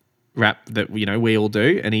 Rap that, you know, we all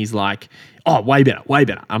do. And he's like, oh, way better.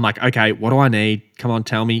 I'm like, okay, what do I need? Come on,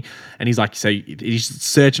 tell me. And he's like, so he's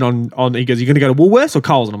searching on he goes, you're going to go to Woolworths or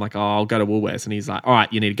Coles? And I'm like, oh, I'll go to Woolworths. And he's like, all right,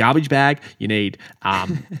 you need a garbage bag. You need a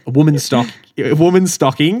woman's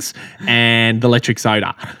stockings and the electric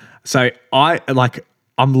soda. So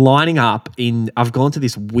I'm lining up I've gone to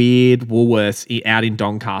this weird Woolworths out in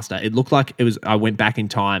Doncaster. It looked like I went back in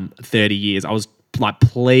time 30 years. I was like,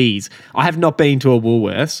 please. I have not been to a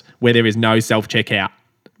Woolworths where there is no self-checkout.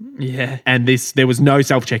 Yeah. And there was no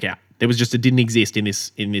self-checkout. There was it didn't exist in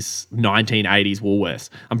this 1980s Woolworths.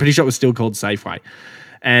 I'm pretty sure it was still called Safeway.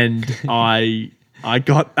 And I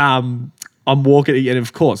got, I'm walking, and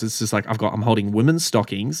of course, it's just like, I'm holding women's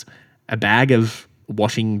stockings, a bag of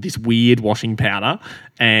this weird washing powder,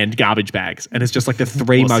 and garbage bags. And it's just like the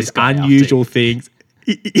three most unusual things.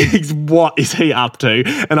 What is he up to?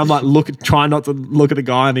 And I'm like, trying not to look at the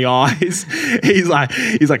guy in the eyes. He's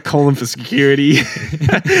like calling for security.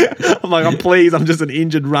 I'm like, please, I'm just an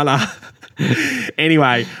injured runner.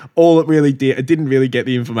 Anyway, all it really did, it didn't really get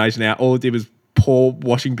the information out. All it did was pour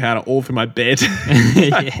washing powder all through my bed.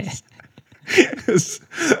 It was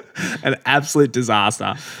an absolute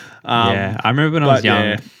disaster. I remember when I was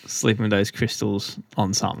young, sleeping with those crystals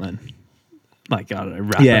on something. Like, I don't know,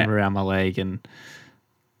 wrap them around my leg, and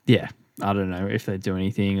I don't know if they do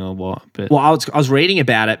anything or what. But well, I was reading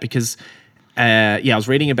about it because, I was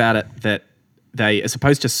reading about it that they are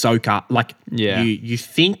supposed to soak up. Like, you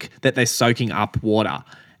think that they're soaking up water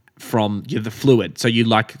from the fluid. So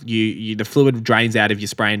the fluid drains out of your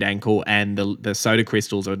sprained ankle, and the soda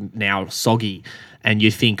crystals are now soggy, and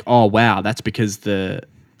you think, oh wow, that's because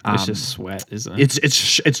it's just sweat, isn't it?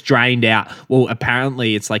 It's drained out. Well,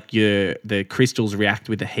 apparently it's like the crystals react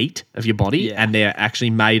with the heat of your body, and they're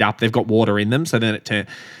actually made up. They've got water in them, so then it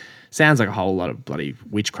sounds like a whole lot of bloody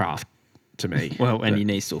witchcraft to me. Well, and your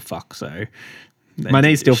knee's still fucked, so my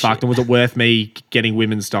knee's still fucked. And was it worth me getting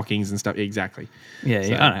women's stockings and stuff? Exactly. Yeah,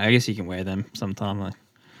 so. I don't know. I guess you can wear them sometime. Like,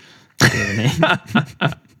 I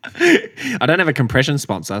don't have a compression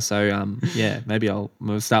sponsor, so maybe I'll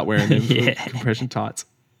start wearing them for compression tights.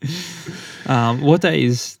 What day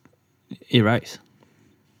is your race?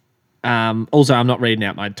 Also, I'm not reading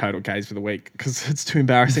out my total Ks for the week because it's too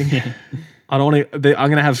embarrassing. I don't want to. I'm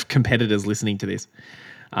going to have competitors listening to this.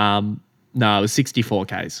 No, it was 64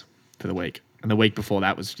 Ks for the week, and the week before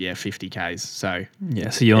that was 50 Ks. So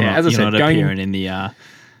so you're not appearing in the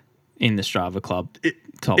Strava Club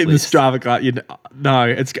top list. The Strava Club,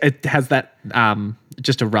 it has that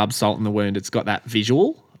just to rub salt in the wound. It's got that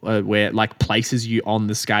visual. Where it like places you on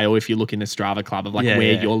the scale if you look in the Strava Club of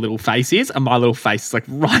where your little face is, and my little face is like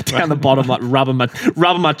right down the bottom, like rubbing my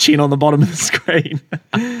chin on the bottom of the screen.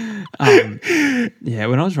 When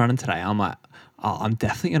I was running today, I'm like, I'm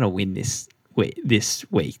definitely gonna win this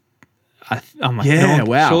week. I'm like,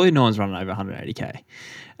 wow, surely no one's running over 180k.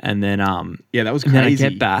 And then that was crazy. And then I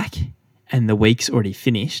get back, and the week's already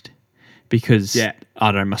finished because I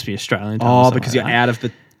don't know, it must be Australian time. Oh, because you're out of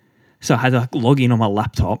the. So I had to log in on my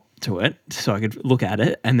laptop to it so I could look at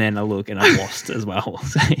it, and then I look and I lost as well.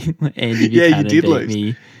 So Andy Buchanan you did beat lose.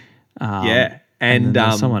 Me. And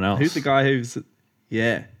someone else. Who's the guy who's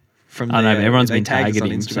from? I know, but everyone's been tagging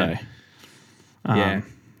him. So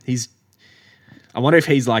he's. I wonder if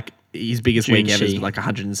he's like his biggest week ever is Shi. like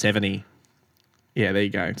 170. Yeah, there you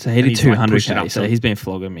go. So he did 200k. So he's been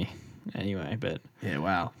flogging me anyway. But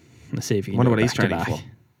wow. Let's see if you can. Wonder what he's training for.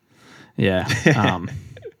 Yeah.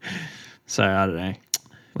 So I don't know.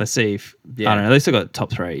 Let's see if I don't know. At least I got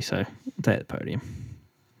top 3, so they're at the podium.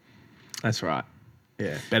 That's right.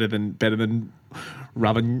 Yeah, better than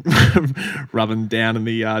rubbing down in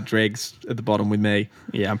the dregs at the bottom with me.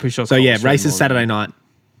 Yeah, I'm pretty sure. So yeah, races Saturday night.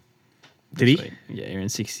 Did he? Week. Yeah, you're in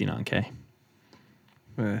 69k.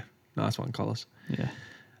 Yeah, nice one, Collis. Yeah.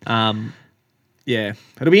 Yeah,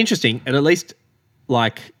 it'll be interesting. And at least, if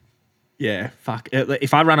I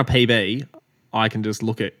run a PB, I can just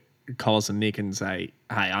look at Collis and Nick and say,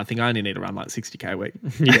 hey, I think I only need to run like 60k a week.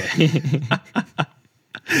 Yeah.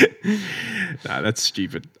 No, that's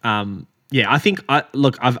stupid. I think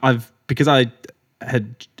I've because I'd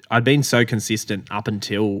been so consistent up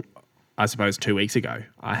until I suppose 2 weeks ago.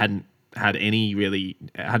 I hadn't had any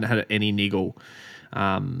niggle.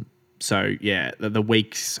 So yeah, the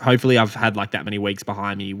weeks. Hopefully, I've had like that many weeks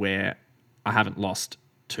behind me where I haven't lost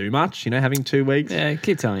too much. Having 2 weeks. Yeah,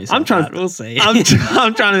 keep telling yourself. I'm trying. We'll see. I'm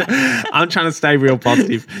trying to stay real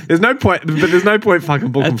positive. There's no point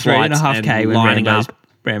fucking booking flights 3.5k and when lining up.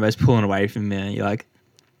 Rambo's pulling away from me. You're like,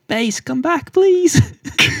 base, come back, please.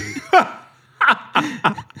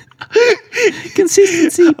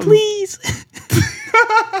 Consistency, please.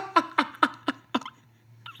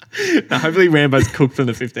 Now, hopefully Rambo's cooked from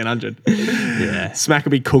the 1500. Yeah. Smack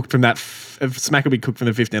will be cooked from that. Smack will be cooked from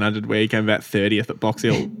the 1500 where he came about 30th at Box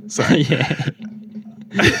Hill. So Yeah.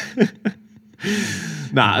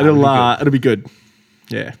 it'll be good.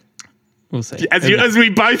 Yeah. We'll see. As we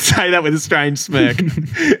both say that with a strange smirk.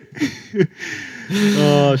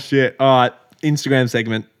 Oh shit! All right, Instagram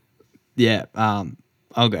segment. Yeah.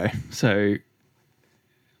 I'll go. So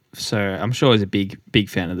I'm sure he's a big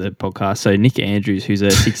fan of the podcast. So Nick Andrews, who's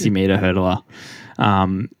a 60 meter hurdler,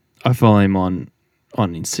 I follow him on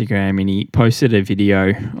Instagram, and he posted a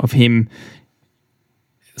video of him.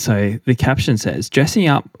 So the caption says, "Dressing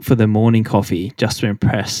up for the morning coffee just to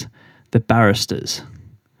impress the barristers,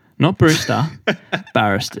 not barista,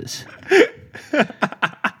 barristers."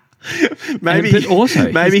 But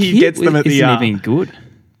also he gets them at the. Isn't even good.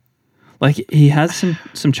 Like he has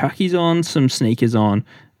some trackies on, some sneakers on,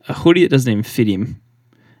 a hoodie that doesn't even fit him,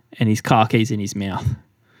 and his car keys in his mouth,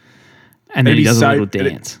 and then he does a little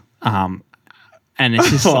dance. And it's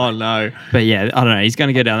just oh no! But yeah, I don't know. He's going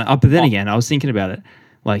to go down. But then again, I was thinking about it.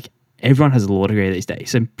 Like everyone has a law degree these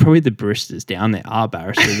days, so probably the baristas down there are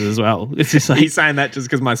barristers as well. It's just like he's saying that just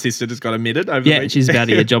because my sister just got admitted over. Yeah, she's about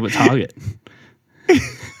to get a job at Target.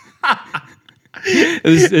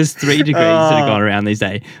 There's 3 degrees that have gone around these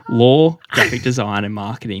days: law, graphic design, and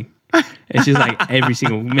marketing. It's just like every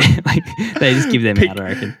single man, like they just give them out. I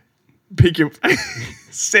reckon. Pick your.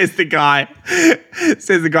 Says the guy who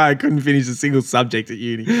couldn't finish a single subject at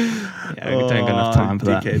uni. Yeah, I don't got enough time for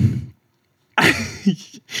that.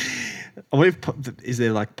 I wonder is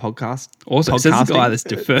there like podcast? Also, says the guy that's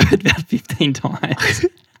deferred about 15 times.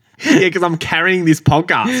 Yeah, because I'm carrying this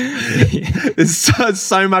podcast. There's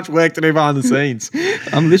so much work to do behind the scenes.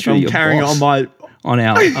 I'm literally carrying it on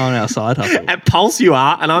our side hustle. At Pulse, you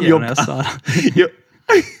are, and I'm your on our side.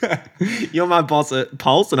 You're my boss at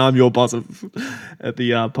Pulse, and I'm your boss at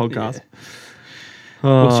the podcast.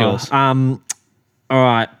 Yeah. What's yours? All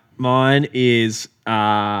right, mine is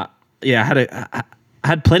I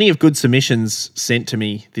had plenty of good submissions sent to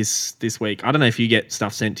me this week. I don't know if you get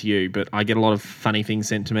stuff sent to you, but I get a lot of funny things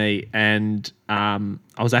sent to me, and I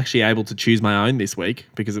was actually able to choose my own this week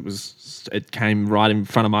because it came right in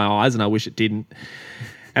front of my eyes, and I wish it didn't.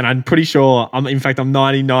 And I'm pretty sure, I'm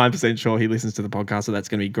 99% sure he listens to the podcast, so that's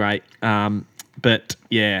going to be great. But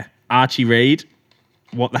yeah, Archie Reid,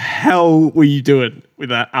 what the hell were you doing with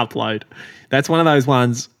that upload? That's one of those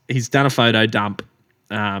ones. He's done a photo dump.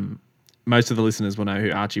 Most of the listeners will know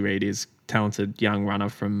who Archie Reid is. Talented young runner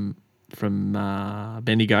from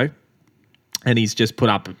Bendigo. And he's just put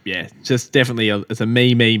up, just definitely it's a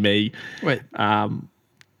me. Wait,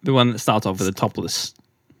 the one that starts off with a topless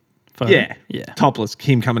photo? Yeah, topless.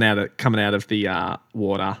 Him coming out of the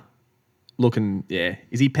water, looking. Yeah,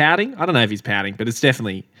 is he pouting? I don't know if he's pouting, but it's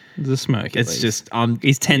definitely there's a smirk. It's just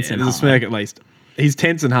he's tense and hard. There's a smirk at least. He's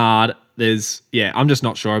tense and hard. I'm just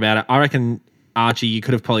not sure about it. I reckon Archie, you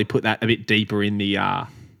could have probably put that a bit deeper in the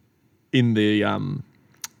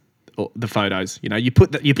photos. You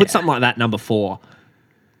put something like that number 4.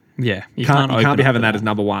 Yeah, you can't be having that as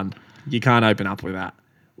number 1. You can't open up with that.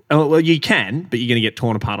 Oh, well, you can, but you're going to get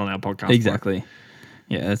torn apart on our podcast. Exactly.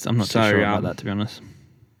 Yeah, I'm not too sure about that, to be honest.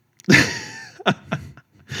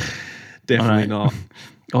 Definitely not.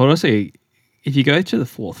 Honestly, if you go to the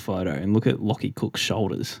 4th photo and look at Lockie Cook's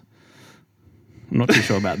shoulders, I'm not too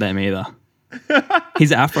sure about them either.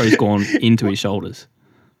 His afro's gone into his shoulders.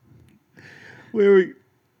 Where we?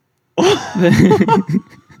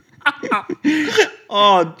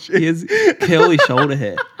 Oh, He has curly shoulder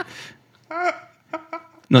hair.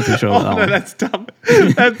 Not too sure about that no, one. that's dumb.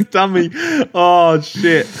 That's dummy. Oh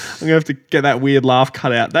shit! I'm gonna have to get that weird laugh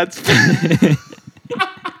cut out. That's.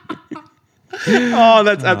 Oh,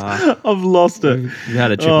 that's. I've lost it. We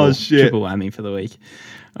had a triple whammy for the week.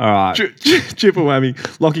 All right. Triple whammy.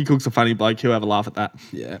 Lockie Cook's a funny bloke. He'll have a laugh at that.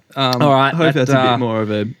 Yeah. All right. I hope that's a bit more of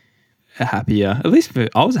a happier. At least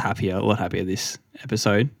I was a lot happier this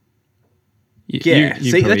episode. You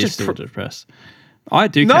See, that's just still depressed. I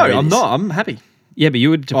do. No, I'm not. I'm happy. Yeah, but you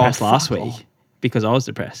were depressed last week off. because I was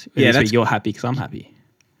depressed. Yeah, this week you're happy because I'm happy.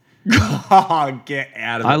 Oh, get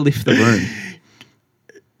out of it. I lift the room.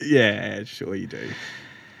 Yeah, sure you do.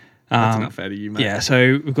 That's enough out of you, mate. Yeah,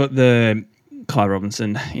 so we've got the Clyde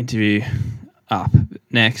Robinson interview up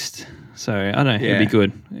next. So I don't know, it'll be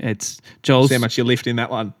good. It's Joel's. See how much you lift in that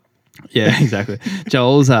one. Yeah, exactly.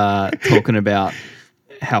 Joel's talking about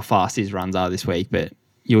how fast his runs are this week, but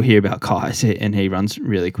you'll hear about Kai's and he runs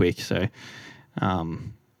really quick. So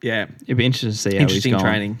yeah, it'd be interesting to see how he's going.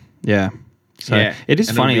 Training. Yeah. So it is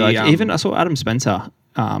and funny. Be, even I saw Adam Spencer.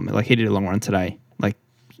 He did a long run today,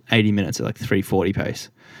 80 minutes at 3:40 pace.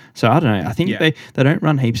 So I don't know. I think they don't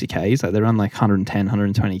run heaps of Ks. They run 110,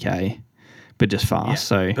 120K, but just fast. Yeah,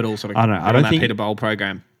 so but also I don't know. I don't think Peter Bowl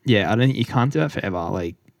program. Yeah, I don't think you can't do that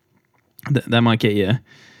forever. That might get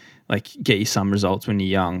you some results when you're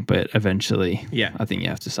young, but eventually, I think you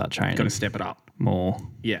have to start training. Got to step it up more.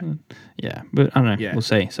 Yeah, yeah. But I don't know. Yeah. We'll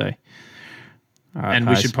see. So, all right, and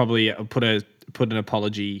guys. we should probably put an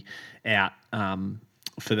apology out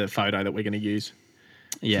for the photo that we're going to use.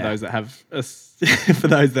 Yeah, for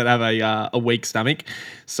those that have a weak stomach,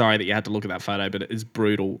 sorry that you had to look at that photo, but it is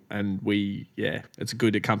brutal, and it's a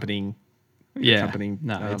good accompanying. Yeah,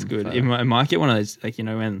 it's good. It might get one of those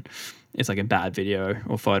when it's a bad video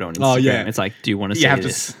or photo on Instagram. Oh, yeah. It's do you want to see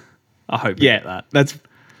this? I hope we get that.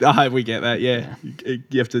 I hope we get that. Yeah,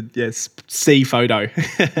 you have to see photo.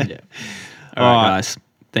 Yeah. All right, guys.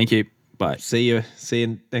 Thank you. Bye. See you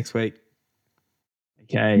next week.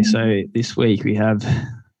 Okay, so this week we have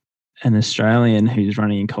an Australian who's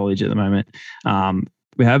running in college at the moment.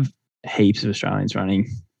 We have heaps of Australians running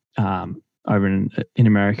over in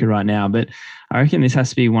America right now, but I reckon this has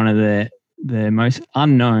to be one of the most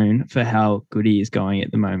unknown for how good he is going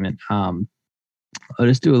at the moment. I'll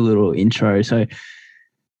just do a little intro. So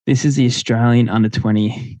this is the Australian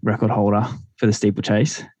under-20 record holder for the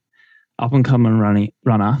steeplechase, up-and-coming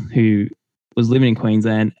runner who was living in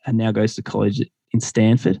Queensland and now goes to college in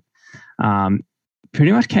Stanford.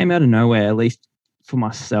 Pretty much came out of nowhere, at least for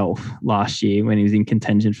myself, last year when he was in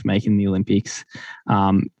contention for making the Olympics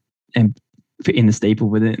and in the steeple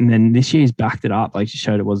with it. And then this year he's backed it up,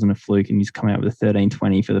 showed it wasn't a fluke, and he's come out with a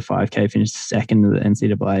 13:20 for the 5K, finished second of the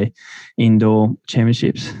NCAA Indoor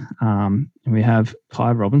Championships. And we have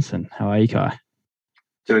Clyde Robinson. How are you, Kai?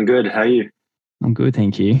 Doing good. How are you? I'm good,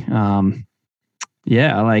 thank you.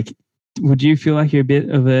 Would you feel like you're a bit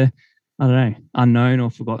of a, I don't know, unknown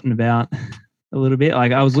or forgotten about a little bit?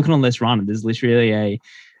 I was looking on Let's Run, and there's literally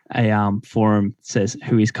a forum that says,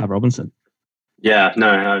 who is Clyde Robinson? Yeah,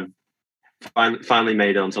 no, I've finally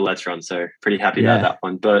made it onto Let's Run, so pretty happy about that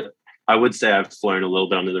one. But I would say I've flown a little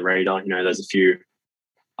bit under the radar. There's a few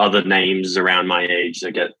other names around my age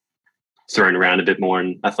that get thrown around a bit more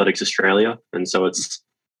in Athletics Australia, and so it's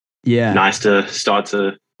nice to start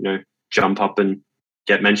to jump up and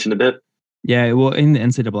get mentioned a bit. Yeah, well, in the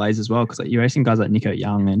NCAAs as well, because you're racing guys like Nico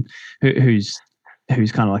Young and who's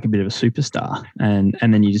kind of a bit of a superstar, and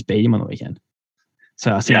then you just beat him on the weekend.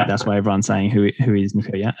 So I think that's why everyone's saying who is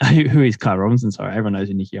Nico Young, who is Clyde Robinson. Sorry, everyone knows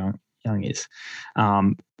who Nico Young is.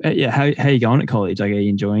 How are you going at college? Are you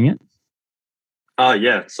enjoying it?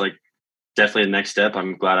 Yeah, it's definitely the next step.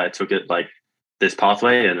 I'm glad I took it this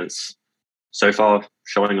pathway, and it's so far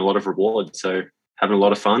showing a lot of reward. So having a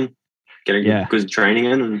lot of fun, getting good training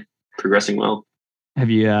in, and progressing well. Have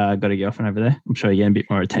you got a girlfriend over there? I'm sure you're getting a bit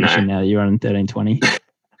more attention now that you're on 13:20.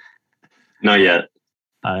 Not yet.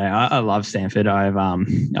 I love Stanford. I've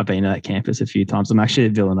been to that campus a few times. I'm actually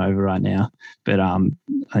at Villanova right now, but I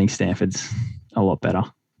think Stanford's a lot better.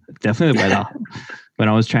 Definitely the weather. When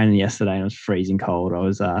I was training yesterday and it was freezing cold, I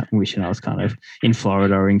was wishing I was kind of in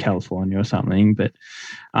Florida or in California or something. But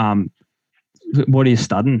what are you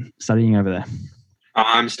studying over there?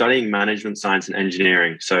 I'm studying management science and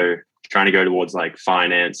engineering, so trying to go towards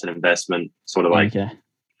finance and investment, sort of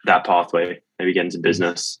that pathway. Maybe get into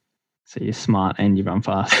business. So you're smart and you run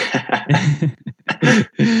fast.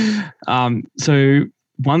 So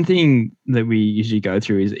one thing that we usually go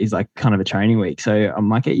through is kind of a training week. So I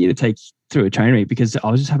might get you to take through a training week, because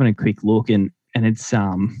I was just having a quick look and it's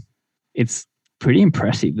it's pretty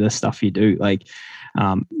impressive, the stuff you do. Like,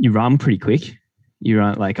 you run pretty quick. You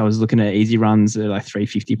run, like, I was looking at easy runs at like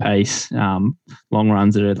 350 pace, long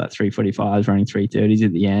runs at like 345s, running 330s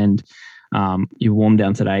at the end. You warmed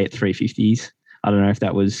down today at 350s. I don't know if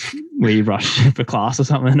that was where you rushed for class or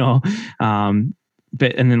something, or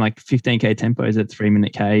but and then like 15k tempos at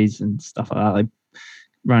 3-minute Ks and stuff like that. Like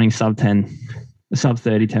running sub 30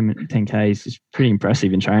 10Ks is pretty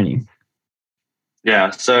impressive in training.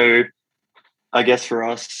 Yeah, so I guess for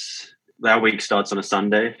us, our week starts on a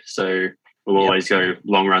Sunday, so we'll always go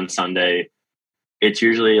long run Sunday. It's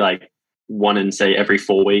usually like one in, say, every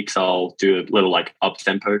 4 weeks, I'll do a little like up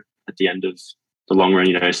tempo at the end of the long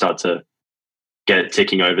run, start to get it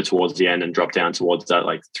ticking over towards the end and drop down towards that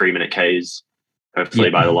like 3-minute Ks, hopefully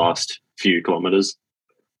by the last few kilometers.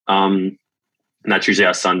 And that's usually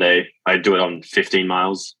our Sunday. I do it on 15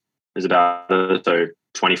 miles is about so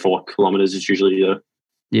 24 kilometers is usually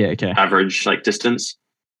the average like distance.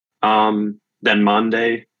 Then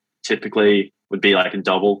Monday typically would be like a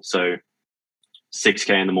double, so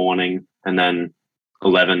 6k in the morning and then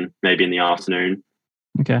 11 maybe in the afternoon.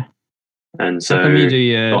 Okay. And so how come you do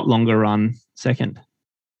your longer run second?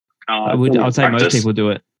 I would say practice. Most people do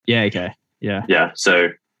it. Yeah. Okay. Yeah. Yeah. So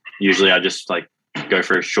usually I just like go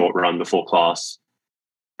for a short run before class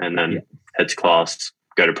and then head to class,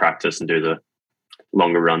 go to practice and do the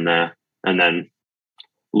longer run there, and then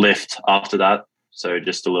lift after that. So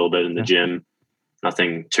just a little bit in the gym,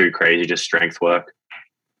 nothing too crazy, just strength work.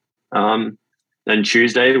 Then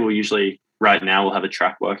Tuesday right now we'll have a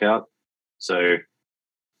track workout. So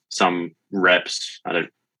some reps,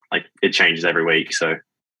 it changes every week. So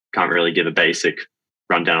can't really give a basic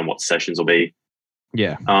rundown on what sessions will be.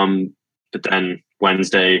 Yeah. But then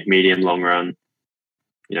Wednesday, medium long run,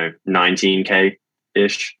 19k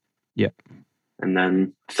ish. Yep. And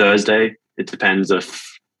then Thursday, it depends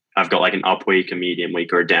if I've got like an up week, a medium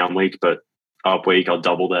week, or a down week. But up week, I'll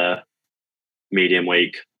double there. Medium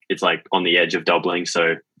week, it's like on the edge of doubling. So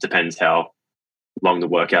it depends how long the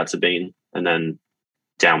workouts have been. And then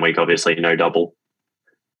down week, obviously, no double.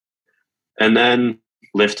 And then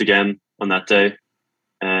lift again on that day.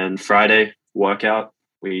 And Friday, workout.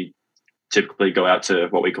 We typically go out to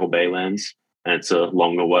what we call Baylands, and it's a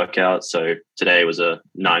longer workout. So today was a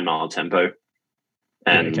 9-mile tempo.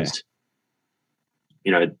 And,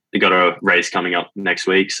 they got a race coming up next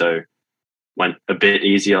week. So went a bit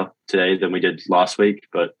easier today than we did last week.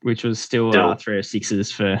 But which was still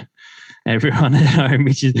 306s for everyone at home,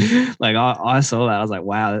 which is like, I saw that. I was like,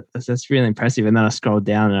 wow, that's really impressive. And then I scrolled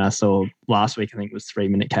down and I saw last week, I think it was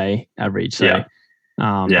 3-minute K average. So,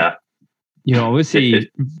 you're obviously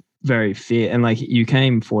very fit, and like you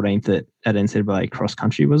came 14th at NCAA cross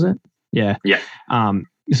country, was it? Yeah. Yeah.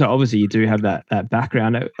 So obviously you do have that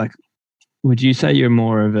background. Like, would you say you're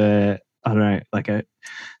more of a, I don't know, like a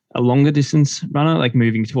longer distance runner, like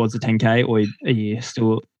moving towards the 10K, or are you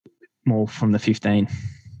still more from the 15?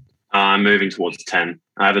 I'm moving towards the 10.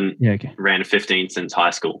 I haven't ran a 15 since high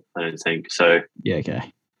school, I don't think. So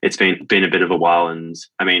it's been a bit of a while. And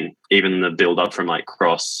I mean, even the build up from like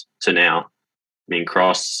cross to now, I mean,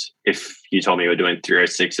 cross, if you told me we were doing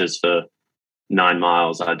 306s for 9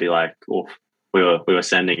 miles, I'd be like, oh, we were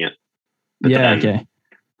sending it. But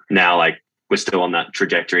now, like, we're still on that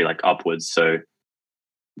trajectory, like upwards. So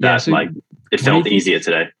that it felt easier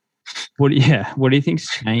today. What do you think's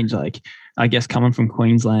changed? Like, I guess coming from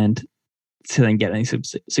Queensland to then getting some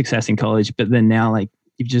success in college, but then now like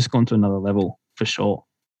you've just gone to another level for sure.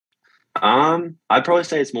 I'd probably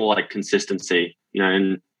say it's more like consistency.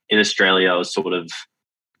 In Australia, I was sort of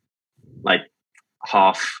like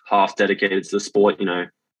half dedicated to the sport.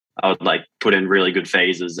 I would like put in really good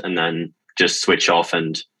phases and then just switch off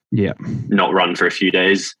and not run for a few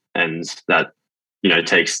days, and that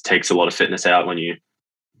takes a lot of fitness out when you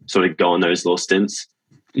sort of go on those little stints.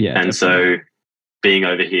 Yeah, and so being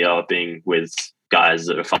over here, being with guys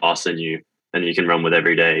that are faster than you and you can run with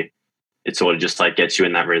every day, it sort of just like gets you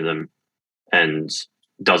in that rhythm and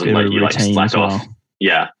doesn't let you like slack off.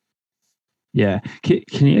 Yeah.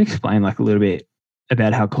 Can you explain like a little bit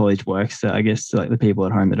about how college works? So I guess like the people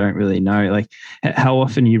at home that don't really know, like how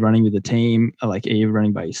often are you running with a team? Like, are you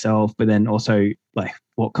running by yourself? But then also like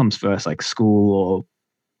what comes first, like school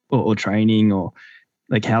or training, or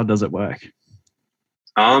like how does it work?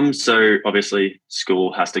 So obviously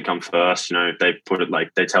school has to come first. They put it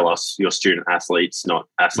like they tell us you're student athletes, not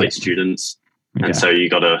athlete students. Okay. And so you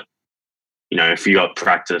got to, if you got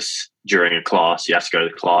practice during a class, you have to go to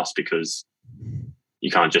the class because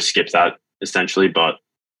you can't just skip that essentially. But,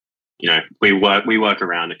 we work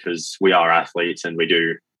around it because we are athletes and we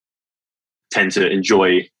do tend to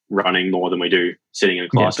enjoy running more than we do sitting in a Yeah,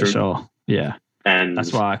 for classroom. sure. Yeah. And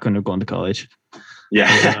That's why I couldn't have gone to college. I would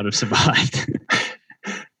yeah. not have survived.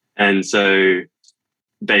 And so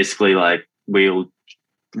basically, like, we'll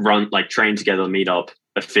train together, meet up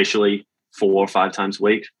officially 4 or 5 times a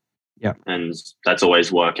week. Yeah. And that's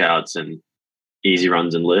always workouts and easy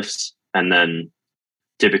runs and lifts. And then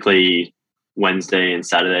typically Wednesday and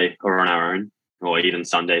Saturday are on our own, or even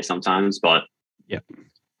Sunday sometimes. But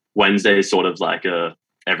Wednesday is sort of like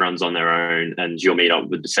everyone's on their own, and you'll meet up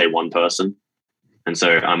with, say, one person. And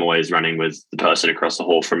so I'm always running with the person across the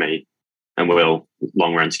hall from me, and we'll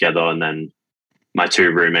long run together. And then my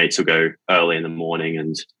 2 roommates will go early in the morning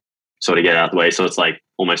and sort of get out of the way. So it's like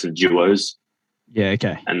almost in duos. Yeah.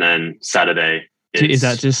 Okay. And then Saturday is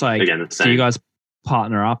that just like, again, the same. do you guys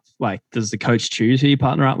partner up? Like, does the coach choose who you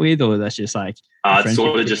partner up with, or that's just like it's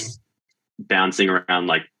sort of just bouncing around,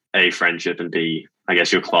 like, A, friendship, and B, I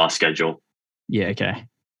guess, your class schedule. Yeah. Okay.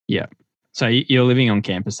 Yeah. So you're living on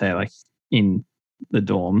campus there, like in the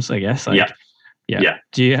dorms, I guess. Like, yeah.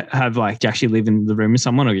 Do you actually live in the room with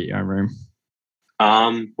someone, or get your own room?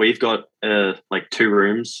 We've got like 2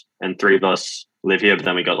 rooms, and 3 of us live here, but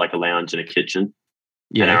then we got like a lounge and a kitchen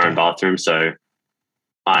and our own bathroom. So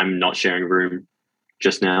I'm not sharing a room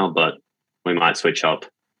just now, but we might switch up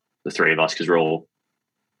the 3 of us because we're all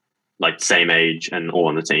like same age and all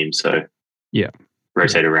on the team. So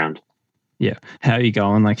rotate around. Yeah. How are you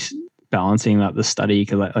going? Like balancing like the study?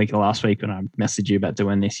 Because like last week when I messaged you about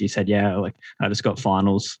doing this, you said, like I just got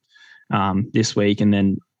finals this week, and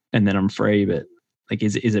then I'm free. But like,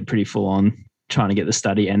 is it pretty full on trying to get the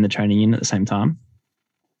study and the training in at the same time?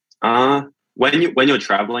 When you're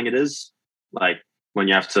traveling, it is like when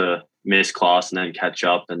you have to miss class and then catch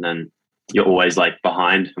up, and then you're always like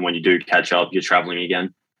behind. And when you do catch up, you're traveling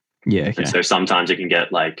again. Yeah. Okay. And so sometimes it can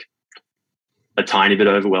get like a tiny bit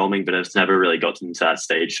overwhelming, but it's never really gotten to that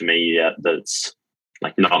stage for me yet that's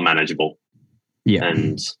like not manageable. Yeah.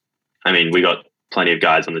 And I mean, we got plenty of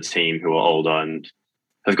guys on the team who are older and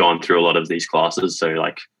have gone through a lot of these classes. So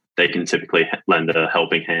like they can typically lend a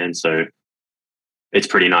helping hand. So it's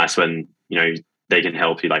pretty nice when, they can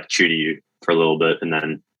help you, like tutor you for a little bit, and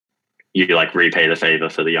then you like repay the favor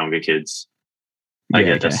for the younger kids. I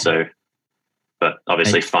guess. Okay. So, but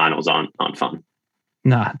obviously finals aren't fun.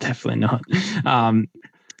 Nah, definitely not.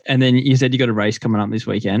 And then you said you got a race coming up this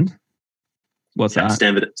weekend. What's that?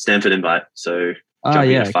 Stanford Invite. So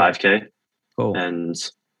jumping a 5K. Cool. And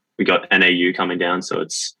we got NAU coming down, so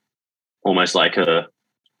it's almost like a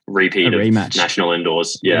repeat of rematch. National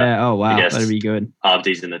Indoors. Yeah. Oh wow, that'd be good.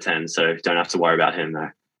 Abdi's in the 10, so don't have to worry about him though.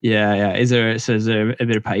 Yeah. Is there a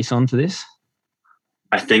bit of pace on for this?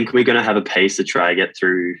 I think we're going to have a pace to try to get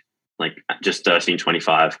through like just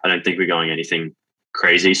 13:25. I don't think we're going anything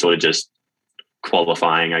crazy, sort of just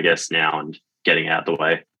qualifying, I guess, now and getting out of the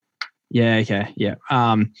way. Yeah. Okay. Yeah.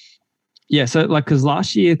 Yeah. So like, because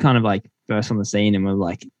last year kind of like burst on the scene and we're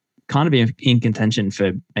like kind of in contention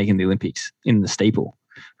for making the Olympics in the steeple.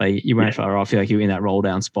 Like you weren't far off. I feel like you were in that roll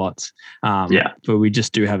down spots. But we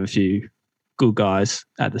just do have a few good guys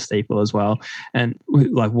at the steeple as well. And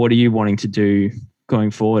like, what are you wanting to do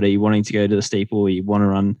going forward? Are you wanting to go to the steeple? You want to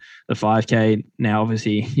run the 5K? Now,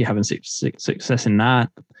 obviously, you're having success in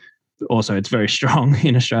that. Also, it's very strong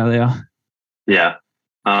in Australia. Yeah.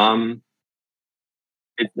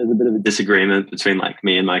 There's a bit of a disagreement between like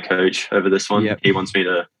me and my coach over this one. Yep. He wants me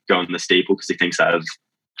to go in the steeple because he thinks I have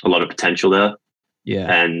a lot of potential there. Yeah.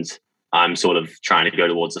 And I'm sort of trying to go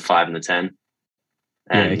towards the 5 and the 10.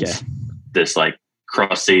 And this like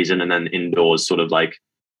cross season and then indoors sort of like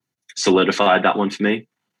solidified that one for me.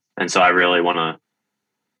 And so I really want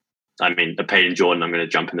to, the Peyton Jordan, I'm going to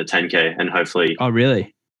jump in the 10K and hopefully. Oh,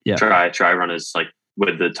 really? Yeah. Try runners like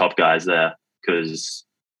with the top guys there, because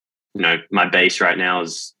my base right now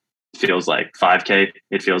feels like 5K.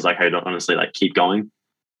 It feels like I don't honestly like keep going.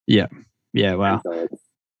 Yeah. Yeah. Wow.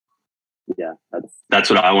 That's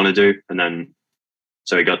what I want to do. And then,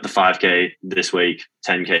 so we got the 5K this week,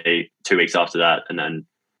 10K 2 weeks after that. And then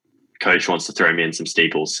coach wants to throw me in some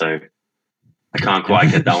steeples. So I can't quite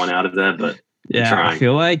get that one out of there, but I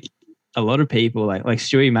feel like a lot of people like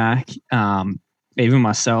Stewie Mack, even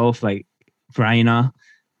myself, like Brainer,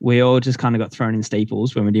 we all just kind of got thrown in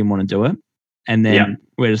steeples when we didn't want to do it. And then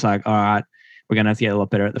we're just like, all right, we're going to have to get a lot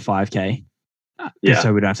better at the 5K.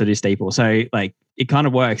 So we don't have to do steeple. So like it kind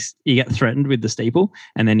of works. You get threatened with the steeple,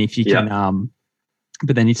 and then if you can,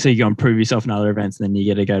 but then you go and prove yourself in other events, and then you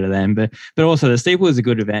get to go to them. But also the steeple is a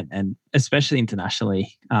good event, and especially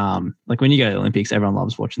internationally, like when you go to the Olympics, everyone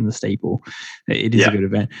loves watching the steeple. It is a good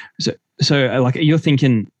event. So like you're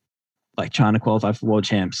thinking like trying to qualify for world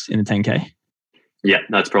champs in the 10K? Yeah,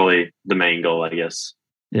 that's probably the main goal, I guess.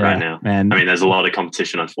 right now. Man. I mean, there's a lot of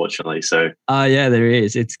competition, unfortunately. So, yeah, there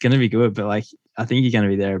is. It's going to be good, but like, I think you're going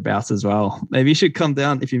to be thereabouts as well. Maybe you should come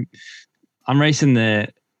down I'm racing the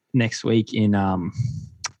next week in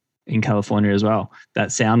California as well.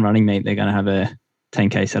 That Sound running meet, they're going to have a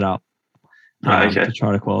 10K set up to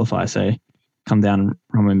try to qualify. So come down and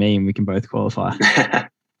run with me and we can both qualify.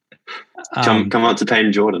 come up to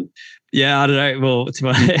Payne Jordan. Yeah, I don't know. Well,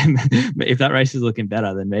 if that race is looking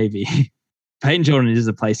better, then maybe. Payne Jordan is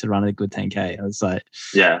a place to run a good 10K. I was like,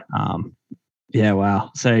 yeah,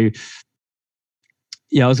 wow. So,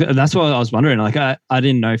 yeah, that's what I was wondering. Like, I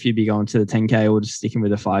didn't know if you'd be going to the 10K or just sticking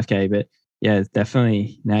with the 5K, but yeah,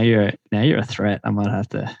 definitely. Now you're a threat. I might have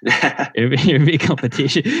to. It'll be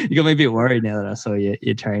competition. You got me a bit worried now that I saw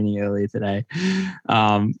your training earlier today.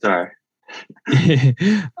 Sorry.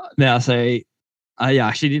 Now, so I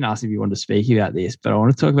actually didn't ask if you wanted to speak about this, but I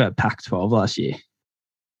want to talk about Pac-12 last year.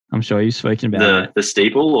 I'm sure you've spoken about the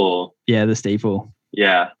steeple, or the steeple.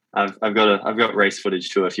 Yeah, I've got race footage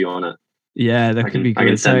too if you want it. Yeah, that could be good.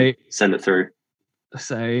 I can send it through.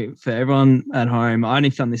 So for everyone at home, I only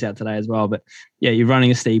found this out today as well, but yeah, you're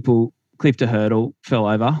running a steeple, clipped a hurdle, fell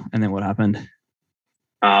over, and then what happened?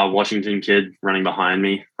 Washington kid running behind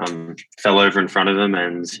me, fell over in front of him,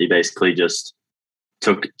 and he basically just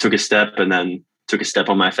took a step and then took a step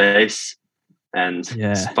on my face, and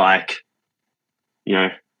spike,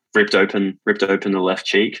 ripped open the left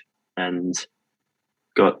cheek and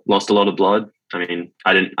lost a lot of blood. I mean,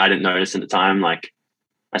 I didn't notice at the time. Like,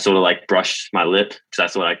 I sort of like brushed my lip because I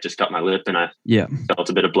thought I just cut my lip, and I felt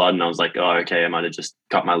a bit of blood, and I was like, oh, okay, I might have just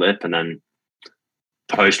cut my lip. And then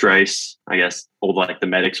post race, I guess all the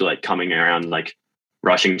medics were like coming around, like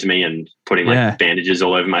rushing to me and putting like bandages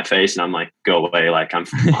all over my face, and I'm like, go away, like I'm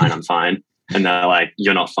fine, I'm fine. And they're like,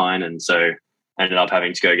 you're not fine. And so I ended up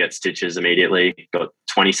having to go get stitches immediately. Got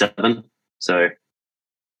 27. So it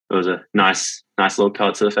was a nice little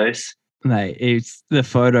cut to the face. Mate, the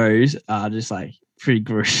photos are just like pretty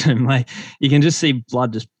gruesome. Like, you can just see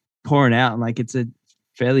blood just pouring out, and like it's a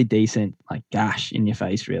fairly decent like gash in your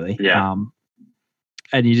face, really. Yeah.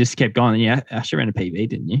 And you just kept going. And you actually ran a PB,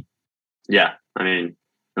 didn't you? Yeah. I mean, it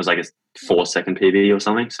was like a 4-second PB or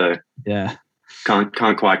something. So yeah,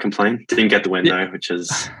 can't quite complain. Didn't get the win though, which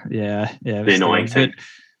is the annoying thing.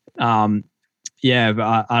 But,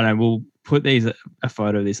 but I don't know. We'll put a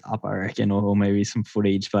photo of this up, I reckon, or maybe some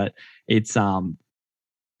footage. But it's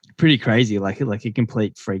pretty crazy, like a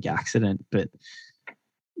complete freak accident. But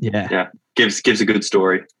yeah, gives a good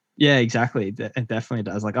story. Yeah, exactly. It definitely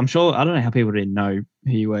does. Like, I'm sure, I don't know how people didn't know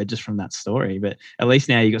who you were just from that story, but at least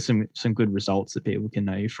now you got some good results that people can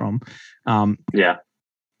know you from. Yeah.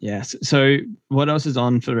 So what else is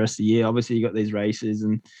on for the rest of the year? Obviously, you got these races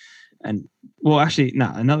and well, actually,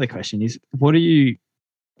 no. Another question is, what are you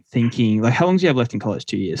thinking? Like, how long do you have left in college?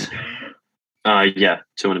 2 years. 2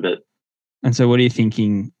 and a bit. And so, what are you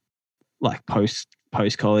thinking? Like post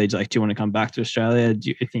college, like, do you want to come back to Australia?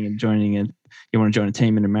 Do you think of joining you want to join a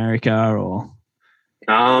team in America, or?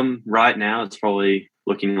 Right now it's probably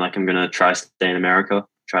looking like I'm gonna try stay in America.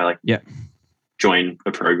 Join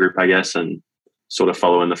a pro group, I guess, and sort of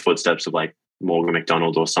follow in the footsteps of like Morgan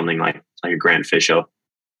McDonald or something like a Grant Fisher,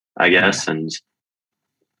 I guess, and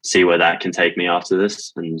see where that can take me after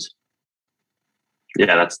this. And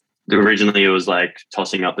that's originally it was like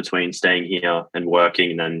tossing up between staying here and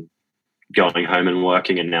working and then going home and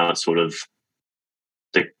working, and now it's sort of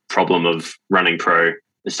the problem of running pro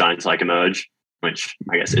is starting to like emerge, which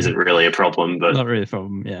I guess isn't really a problem, but not really a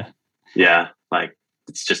problem. Yeah. Like,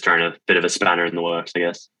 it's just throwing a bit of a spanner in the works, I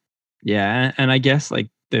guess. Yeah. And I guess like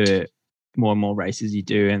the more and more races you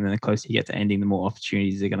do, and then the closer you get to ending, the more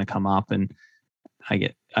opportunities are going to come up. And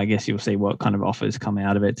I guess you'll see what kind of offers come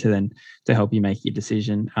out of it to help you make your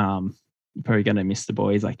decision. You're probably going to miss the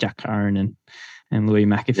boys like Jack Curran and Louis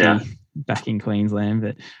McAfee back in Queensland,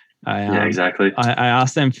 but exactly. I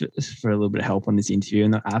asked them for a little bit of help on this interview,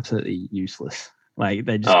 and they're absolutely useless. Like,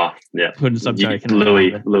 they just couldn't stop joking.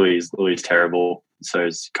 Louis is terrible. So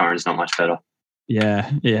is Curran's not much better.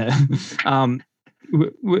 Yeah.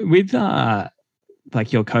 With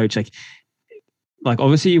like your coach, like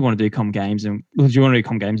obviously you want to do Com Games, and do you want to do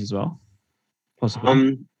Com Games as well?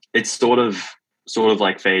 Possibly. It's sort of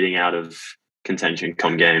like fading out of contention,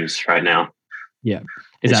 Com Games right now. Yeah.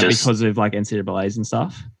 Is that because of like NCAAs and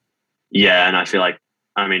stuff? Yeah, and I feel like,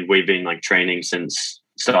 I mean, we've been like training since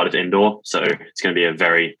start of indoor, so it's going to be a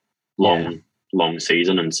very long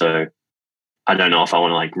season, and so I don't know if I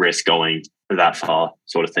want to like risk going that far,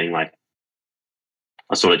 sort of thing. Like,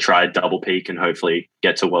 I sort of tried double peak and hopefully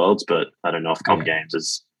get to Worlds, but I don't know if Com Games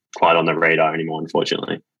is quite on the radar anymore,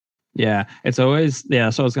 unfortunately. Yeah, it's always so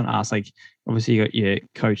I was going to ask, like, obviously you got your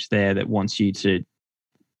coach there that wants you to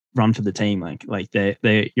run for the team. Like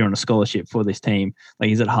you're on a scholarship for this team. Like,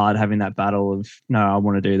 is it hard having that battle of, no, I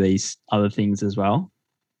want to do these other things as well?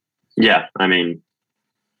 Yeah. I mean,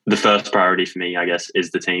 the first priority for me, I guess,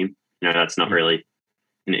 is the team. That's not really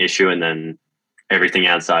an issue. And then everything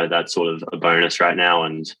outside of that's sort of a bonus right now.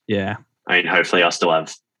 And yeah, I mean, hopefully I'll still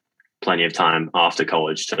have plenty of time after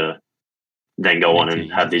college to then go on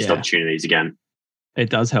and have these opportunities again. It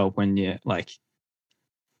does help when you're like,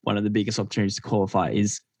 one of the biggest opportunities to qualify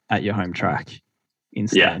is at your home track in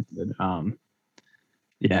Stanford.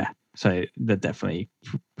 So that definitely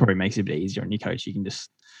probably makes it a bit easier on your coach. You can just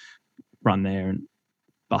run there and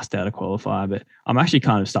bust out a qualifier. But I'm actually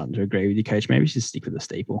kind of starting to agree with you, coach. Maybe just stick with the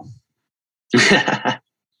steeple.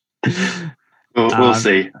 We'll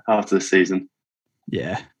see after the season.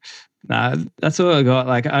 Yeah. Nah, that's all I got.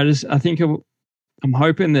 Like, I think I'm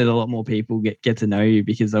hoping that a lot more people get to know you,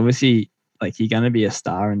 because obviously, like, you're going to be a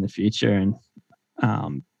star in the future,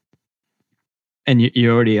 and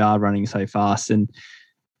you already are running so fast, and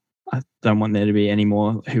I don't want there to be any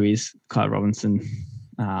more who is Clyde Robinson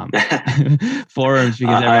forums,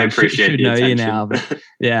 because everyone should know you now. But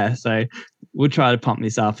yeah, so we'll try to pump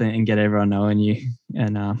this up and get everyone knowing you.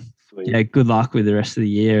 And good luck with the rest of the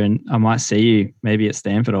year. And I might see you maybe at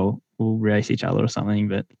Stanford, or we'll race each other or something.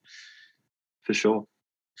 But for sure.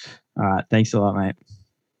 All right, thanks a lot, mate.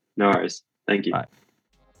 No worries. Thank you. Bye.